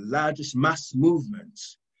creating the largest mass movement,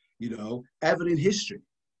 you know, ever in history.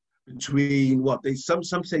 Between what some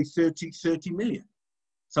say 30 million,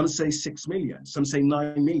 some say 6 million, some say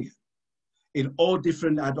 9 million. In all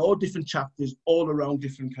different chapters, all around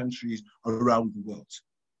different countries around the world.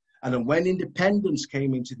 And then when independence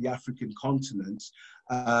came into the African continent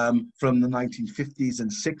from the 1950s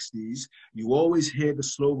and 60s, you always hear the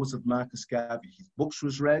slogans of Marcus Garvey. His books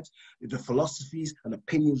was read, the philosophies and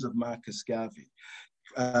opinions of Marcus Garvey.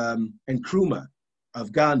 Nkrumah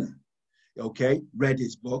of Ghana, okay, read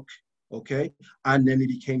his book, okay, and then he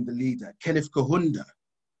became the leader. Kenneth Kaunda,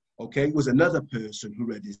 okay, was another person who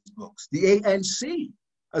read his books. The ANC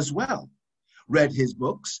as well read his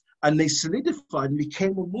books, and they solidified and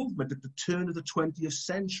became a movement at the turn of the 20th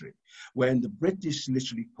century, when the British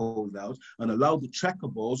literally pulled out and allowed the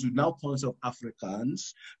Trekkerballs, who now call themselves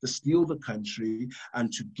Afrikaans, to steal the country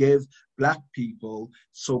and to give black people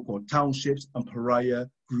so-called townships and pariah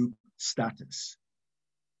group status.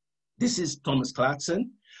 This is Thomas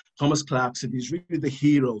Clarkson. Thomas Clarkson is really the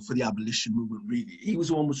hero for the abolition movement, really. He was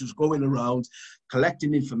the one who was going around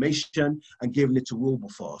collecting information and giving it to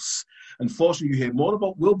Wilberforce. Unfortunately, you hear more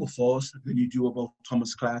about Wilberforce than you do about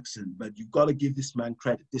Thomas Clarkson, but you've got to give this man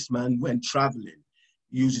credit. This man went traveling,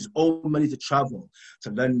 used his own money to travel to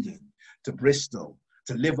London, to Bristol,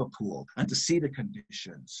 to Liverpool, and to see the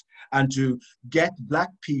conditions, and to get black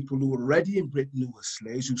people who were already in Britain, who were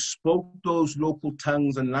slaves, who spoke those local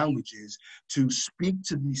tongues and languages, to speak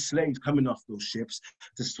to these slaves coming off those ships,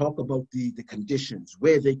 to talk about the conditions,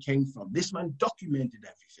 where they came from. This man documented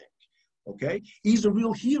everything, okay? He's a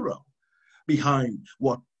real hero behind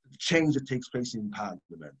what change that takes place in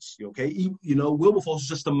parliaments, okay? You know, Wilberforce was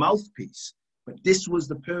just a mouthpiece. But this was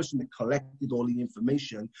the person that collected all the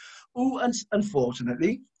information, who,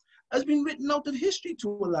 unfortunately, has been written out of history to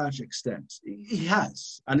a large extent. He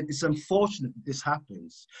has. And it's unfortunate that this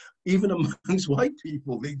happens. Even amongst white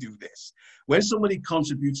people, they do this. When somebody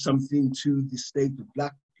contributes something to the state of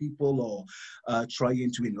Black people or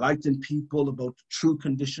trying to enlighten people about the true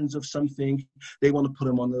conditions of something, they want to put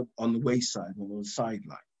them on the wayside, on the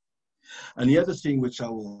sideline. And the other thing which I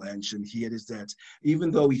will mention here is that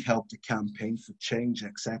even though he helped the campaign for change,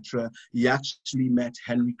 etc., he actually met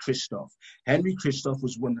Henry Christophe. Henry Christophe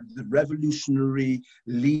was one of the revolutionary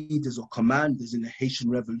leaders or commanders in the Haitian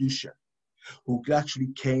Revolution, who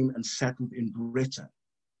actually came and settled in Britain.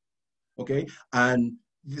 Okay, and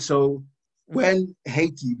so when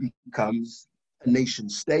Haiti becomes a nation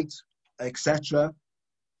state, etc.,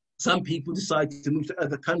 some people decide to move to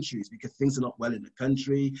other countries because things are not well in the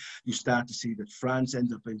country. You start to see that France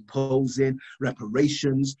ends up imposing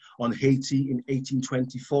reparations on Haiti in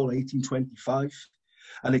 1824, 1825.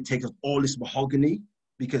 And they take up all this mahogany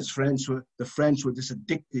because the French were just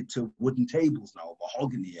addicted to wooden tables now,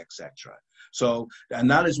 mahogany, etc. So,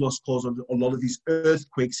 and that is what's caused a lot of these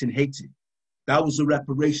earthquakes in Haiti. That was the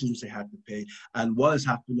reparations they had to pay. And what has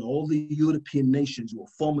happened, all the European nations who were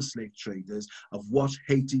former slave traders have watched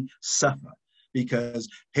Haiti suffer. Because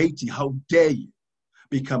Haiti, how dare you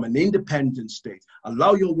become an independent state,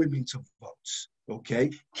 allow your women to vote,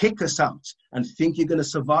 okay? Kick us out and think you're gonna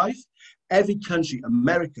survive? Every country,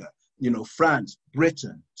 America, France,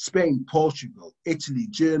 Britain, Spain, Portugal, Italy,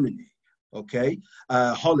 Germany, okay?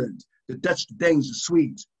 Holland, the Dutch, the Danes, the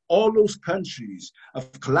Swedes, all those countries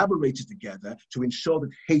have collaborated together to ensure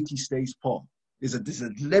that Haiti stays poor. There's a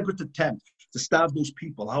deliberate attempt to starve those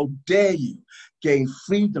people. How dare you gain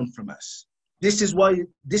freedom from us? This is why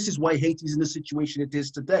Haiti is in the situation it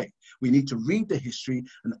is today. We need to read the history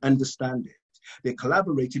and understand it. They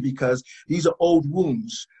collaborated because these are old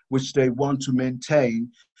wounds which they want to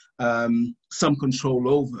maintain some control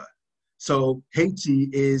over. So Haiti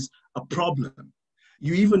is a problem.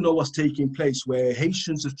 You even know what's taking place where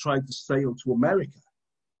Haitians have tried to sail to America,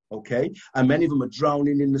 okay? And many of them are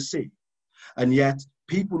drowning in the sea. And yet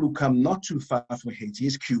people who come not too far from Haiti,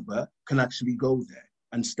 as Cuba, can actually go there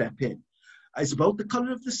and step in. It's about the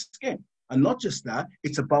color of the skin. And not just that,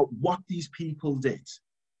 it's about what these people did.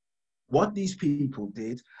 What these people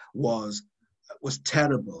did was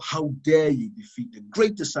terrible. How dare you defeat the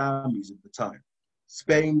greatest armies of the time,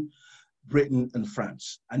 Spain, Britain, and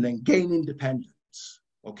France, and then gain independence.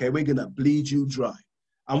 Okay, we're gonna bleed you dry.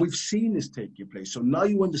 And we've seen this taking place. So now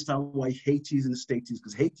you understand why Haiti is in the state is,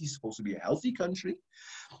 because Haiti is supposed to be a healthy country.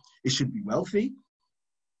 It should be wealthy.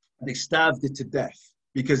 They starved it to death.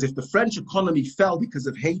 Because if the French economy fell because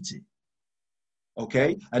of Haiti,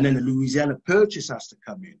 okay, and then the Louisiana Purchase has to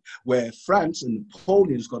come in, where France and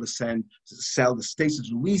Napoleon's got to sell the states of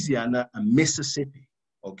Louisiana and Mississippi,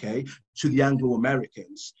 okay, to the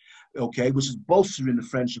Anglo-Americans, okay, which is bolstering the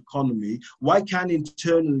French economy. Why can't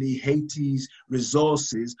internally Haiti's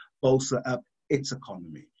resources bolster up its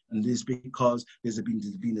economy? And this is because there's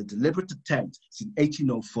been a deliberate attempt since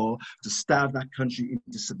 1804 to starve that country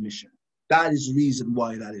into submission. That is the reason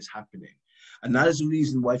why that is happening. And that is the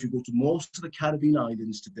reason why if you go to most of the Caribbean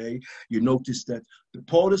islands today, you notice that the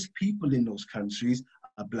poorest people in those countries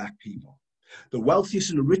are Black people. The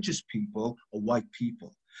wealthiest and the richest people are white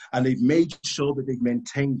people. And they've made sure that they've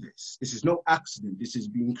maintained this. This is no accident. This is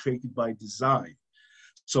being created by design.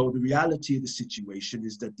 So the reality of the situation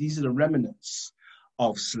is that these are the remnants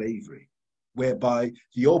of slavery, whereby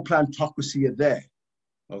the old plantocracy are there,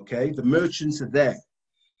 okay? The merchants are there.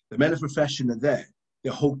 The men of profession are there.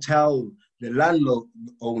 The hotel, the landlord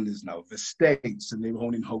owners now, the states, and they're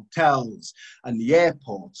owning hotels and the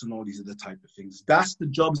airports and all these other type of things. That's the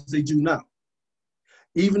jobs they do now.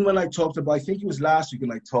 Even when I talked about, I think it was last week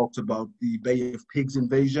when I talked about the Bay of Pigs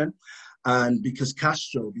invasion, and because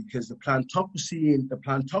the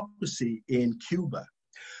plantocracy in Cuba,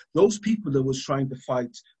 those people that was trying to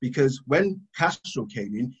fight, because when Castro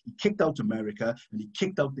came in, he kicked out America and he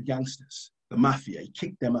kicked out the gangsters, the mafia, he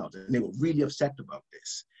kicked them out, and they were really upset about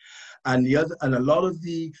this. And a lot of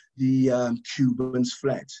the Cubans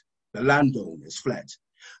fled, the landowners fled.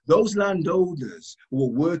 Those landowners who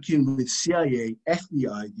were working with CIA,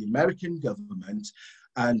 FBI, the American government,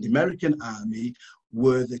 and the American army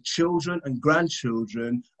were the children and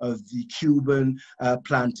grandchildren of the Cuban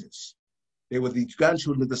planters. They were the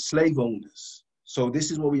grandchildren of the slave owners. So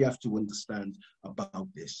this is what we have to understand about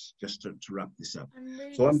this, just to wrap this up.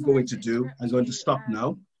 So I'm going to stop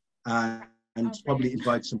now and probably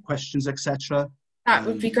invite some questions, etc. That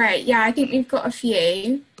would be great. Yeah, I think we've got a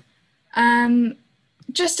few.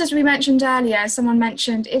 Just as we mentioned earlier, someone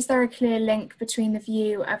mentioned, is there a clear link between the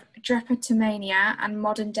view of drapetomania and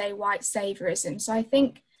modern day white saviorism? So I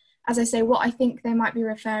think as I say, what I think they might be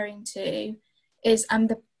referring to is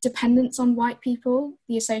the dependence on white people,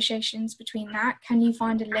 the associations between that. Can you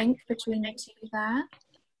find a link between the two there?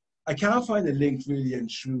 I can't find a link really and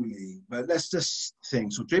truly, but let's just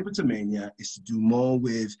think. So drapetomania is to do more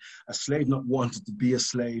with a slave not wanting to be a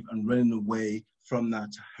slave and running away from that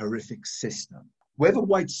horrific system. Where the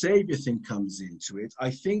white savior thing comes into it,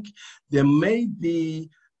 I think there may be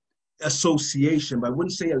association, but I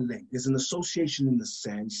wouldn't say a link. There's an association in the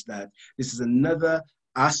sense that this is another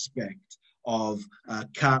aspect of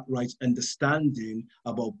Cartwright's understanding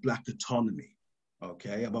about Black autonomy,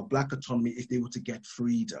 okay, about Black autonomy if they were to get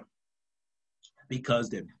freedom. Because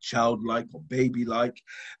they're childlike or baby-like,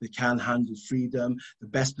 they can't handle freedom. The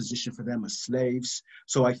best position for them are slaves.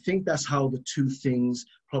 So I think that's how the two things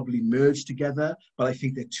probably merge together, but I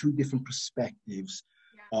think they're two different perspectives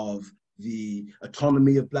of the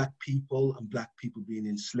autonomy of Black people and Black people being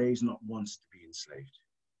enslaved, not wants to be enslaved.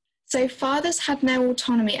 So fathers had no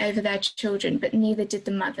autonomy over their children, but neither did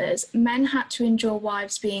the mothers. Men had to endure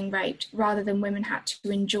wives being raped rather than women had to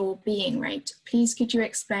endure being raped. Please could you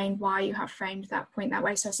explain why you have framed that point that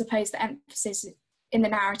way? So I suppose the emphasis in the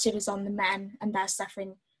narrative is on the men and their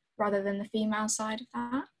suffering rather than the female side of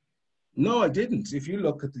that. No, I didn't. If you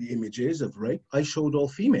look at the images of rape, I showed all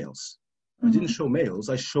females. I didn't show males.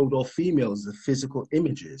 I showed all females, the physical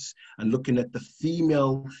images, and looking at the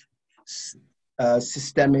female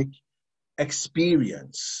systemic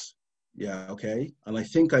experience. Yeah, okay. And I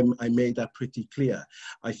think I made that pretty clear.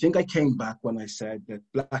 I think I came back when I said that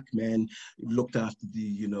Black men looked after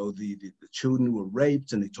the children who were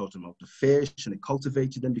raped, and they taught them how to fish, and they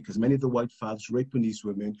cultivated them, because many of the white fathers raping these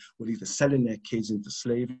women were either selling their kids into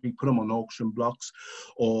slavery, put them on auction blocks,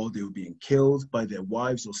 or they were being killed by their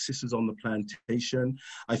wives or sisters on the plantation.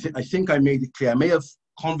 I think I made it clear. I may have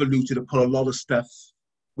convoluted or put a lot of stuff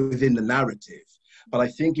within the narrative, but I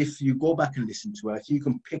think if you go back and listen to it, I think you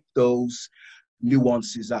can pick those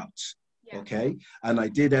nuances out, okay? And I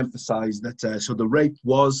did emphasize that, so the rape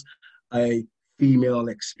was a female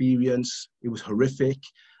experience. It was horrific,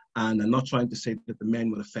 and I'm not trying to say that the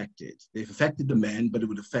men were affected. They've affected the men, but it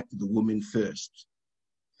would have affected the women first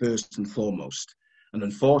and foremost. And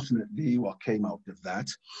unfortunately, what came out of that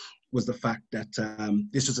was the fact that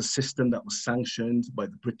this was a system that was sanctioned by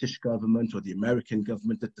the British government or the American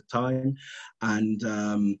government at the time. And,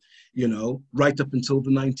 right up until the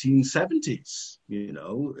 1970s,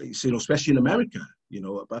 especially in America,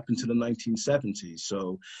 up until the 1970s.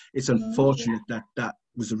 So it's unfortunate that that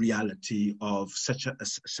was a reality of such a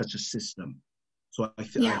system. So I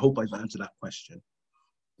hope I've answered that question.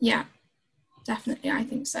 Yeah, definitely. I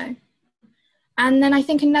think so. And then I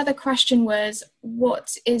think another question was,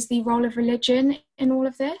 what is the role of religion in all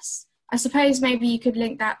of this? I suppose maybe you could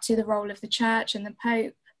link that to the role of the church and the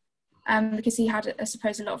Pope, because he had, I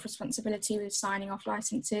suppose, a lot of responsibility with signing off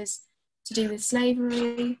licenses to do with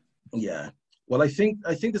slavery. Yeah. Well, I think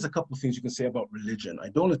there's a couple of things you can say about religion. I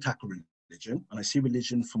don't attack religion, and I see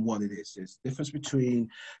religion from what it is. There's a difference between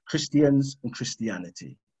Christians and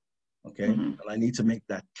Christianity, okay? And I need to make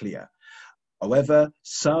that clear. However,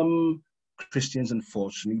 some Christians,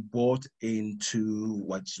 unfortunately, bought into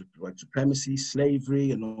white supremacy, slavery,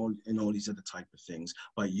 and all these other type of things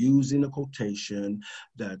by using a quotation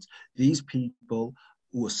that these people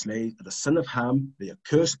who were slaves are the son of Ham, they are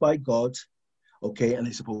cursed by God, okay, and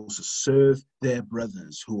they're supposed to serve their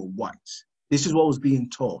brothers who are white. This is what was being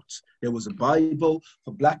taught. There was a Bible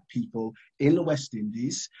for Black people in the West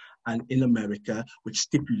Indies and in America, which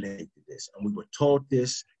stipulated this. And we were taught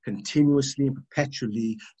this continuously and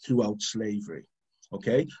perpetually throughout slavery,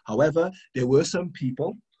 okay? However, there were some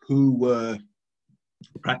people who were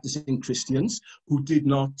practicing Christians who did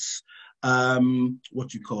not, who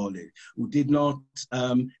did not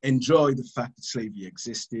enjoy the fact that slavery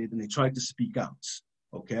existed, and they tried to speak out,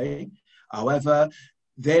 okay? However,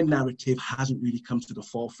 their narrative hasn't really come to the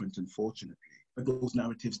forefront, unfortunately, but those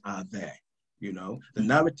narratives are there. The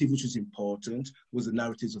narrative which was important was the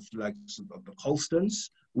narratives of the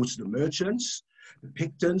Colstons, which are the merchants, the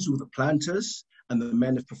Pictons, who were the planters, and the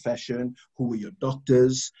men of profession, who were your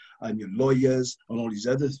doctors and your lawyers and all these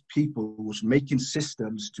other people who was making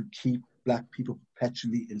systems to keep Black people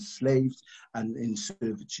perpetually enslaved and in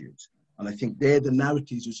servitude. And I think they're the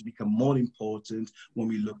narratives which become more important when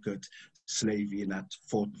we look at slavery in that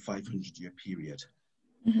 400 to 500 year period.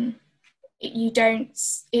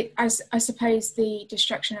 I suppose the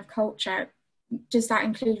destruction of culture, does that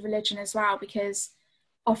include religion as well? Because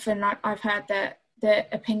often I've heard that the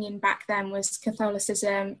opinion back then was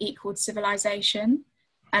Catholicism equaled civilization,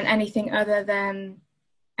 and anything other than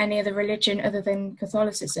any other religion other than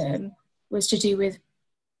Catholicism was to do with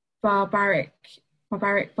barbaric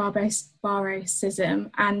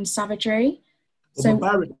barbarism and savagery.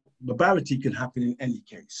 Well, barbarity can happen in any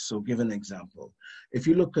case. So give an example. If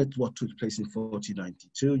you look at what took place in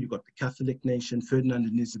 1492, you've got the Catholic nation, Ferdinand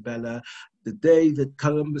and Isabella. The day that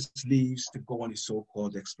Columbus leaves to go on his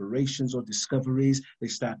so-called explorations or discoveries, they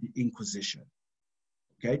start the Inquisition.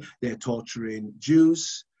 Okay, they're torturing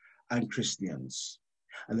Jews and Christians.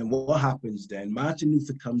 And then what happens then? Martin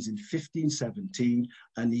Luther comes in 1517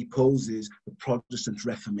 and he opposes the Protestant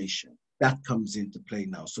Reformation. That comes into play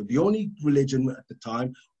now. So the only religion at the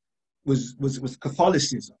time was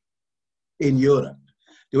Catholicism in Europe.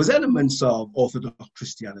 There was elements of Orthodox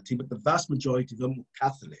Christianity, but the vast majority of them were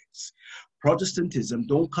Catholics. Protestantism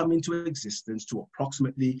don't come into existence to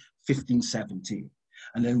approximately 1517.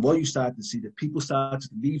 And then what you start to see, that people started to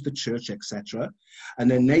leave the church, etc. And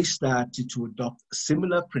then they started to adopt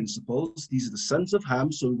similar principles. These are the sons of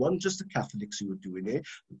Ham, so it wasn't just the Catholics who were doing it.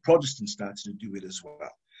 The Protestants started to do it as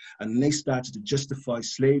well. And they started to justify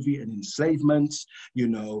slavery and enslavement, you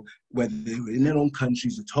know, whether they were in their own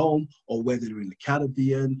countries at home, or whether they were in the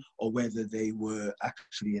Caribbean, or whether they were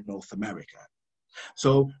actually in North America.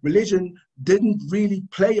 So religion didn't really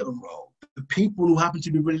play a role. The people who happen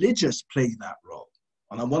to be religious played that role.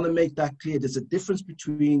 And I want to make that clear. There's a difference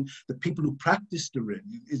between the people who practice the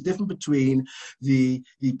religion. It's different between the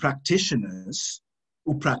practitioners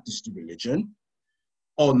who practice the religion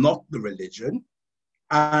or not the religion,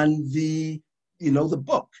 and the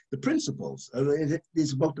book, the principles.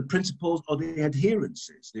 It's about the principles or the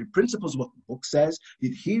adherences. The principles are what the book says. The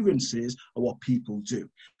adherences are what people do.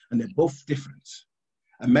 And they're both different.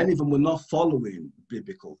 And many of them were not following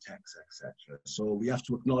biblical texts, etc. So we have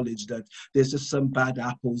to acknowledge that there's just some bad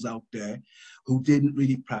apples out there who didn't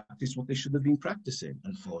really practice what they should have been practicing,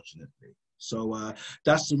 unfortunately. So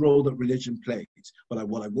that's the role that religion played. But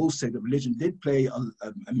what I will say, that religion did play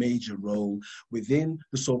a major role within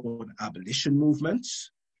the so-called abolition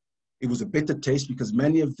movements. It was a bitter taste because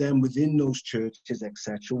many of them within those churches,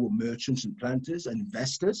 etc., were merchants and planters and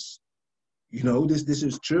investors. You know, this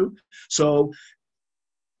is true. So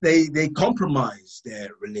they compromised their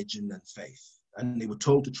religion and faith, and they were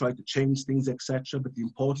told to try to change things, etc. But the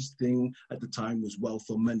important thing at the time was wealth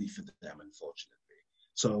or money for them, unfortunately.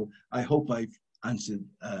 So I hope I've answered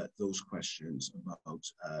those questions about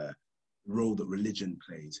the role that religion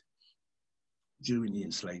played during the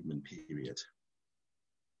enslavement period.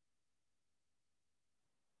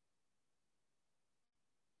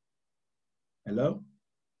 Hello?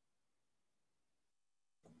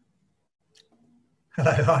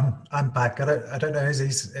 Hello, I'm back. I don't know,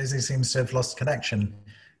 Izzy seems to have lost connection.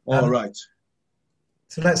 All right.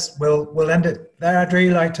 So we'll end it there. I'd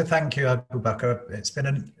really like to thank you, Abu-Bakr. It's been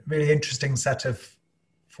a really interesting set of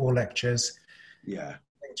 4 lectures. Yeah.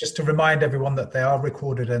 Just to remind everyone that they are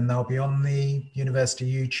recorded and they'll be on the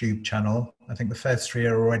university YouTube channel. I think the first 3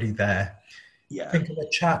 are already there. Yeah. I think in the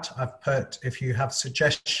chat I've put if you have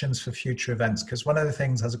suggestions for future events, because one of the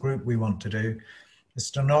things as a group we want to do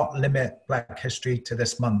is to not limit Black history to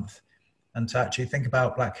this month, and to actually think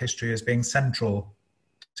about Black history as being central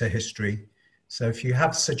to history. So if you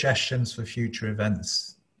have suggestions for future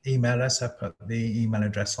events, email us. I put the email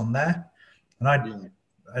address on there. And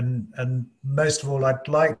and most of all, I'd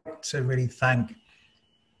like to really thank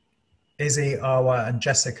Izzy, Awa and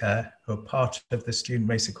Jessica, who are part of the Student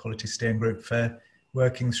Race Equality Steering Group, for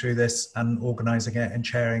working through this and organising it and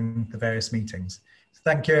chairing the various meetings.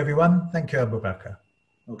 Thank you, everyone. Thank you, Abu-Bakr.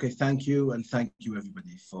 Okay, thank you, and thank you,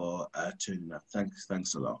 everybody, for tuning up.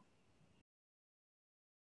 Thanks a lot.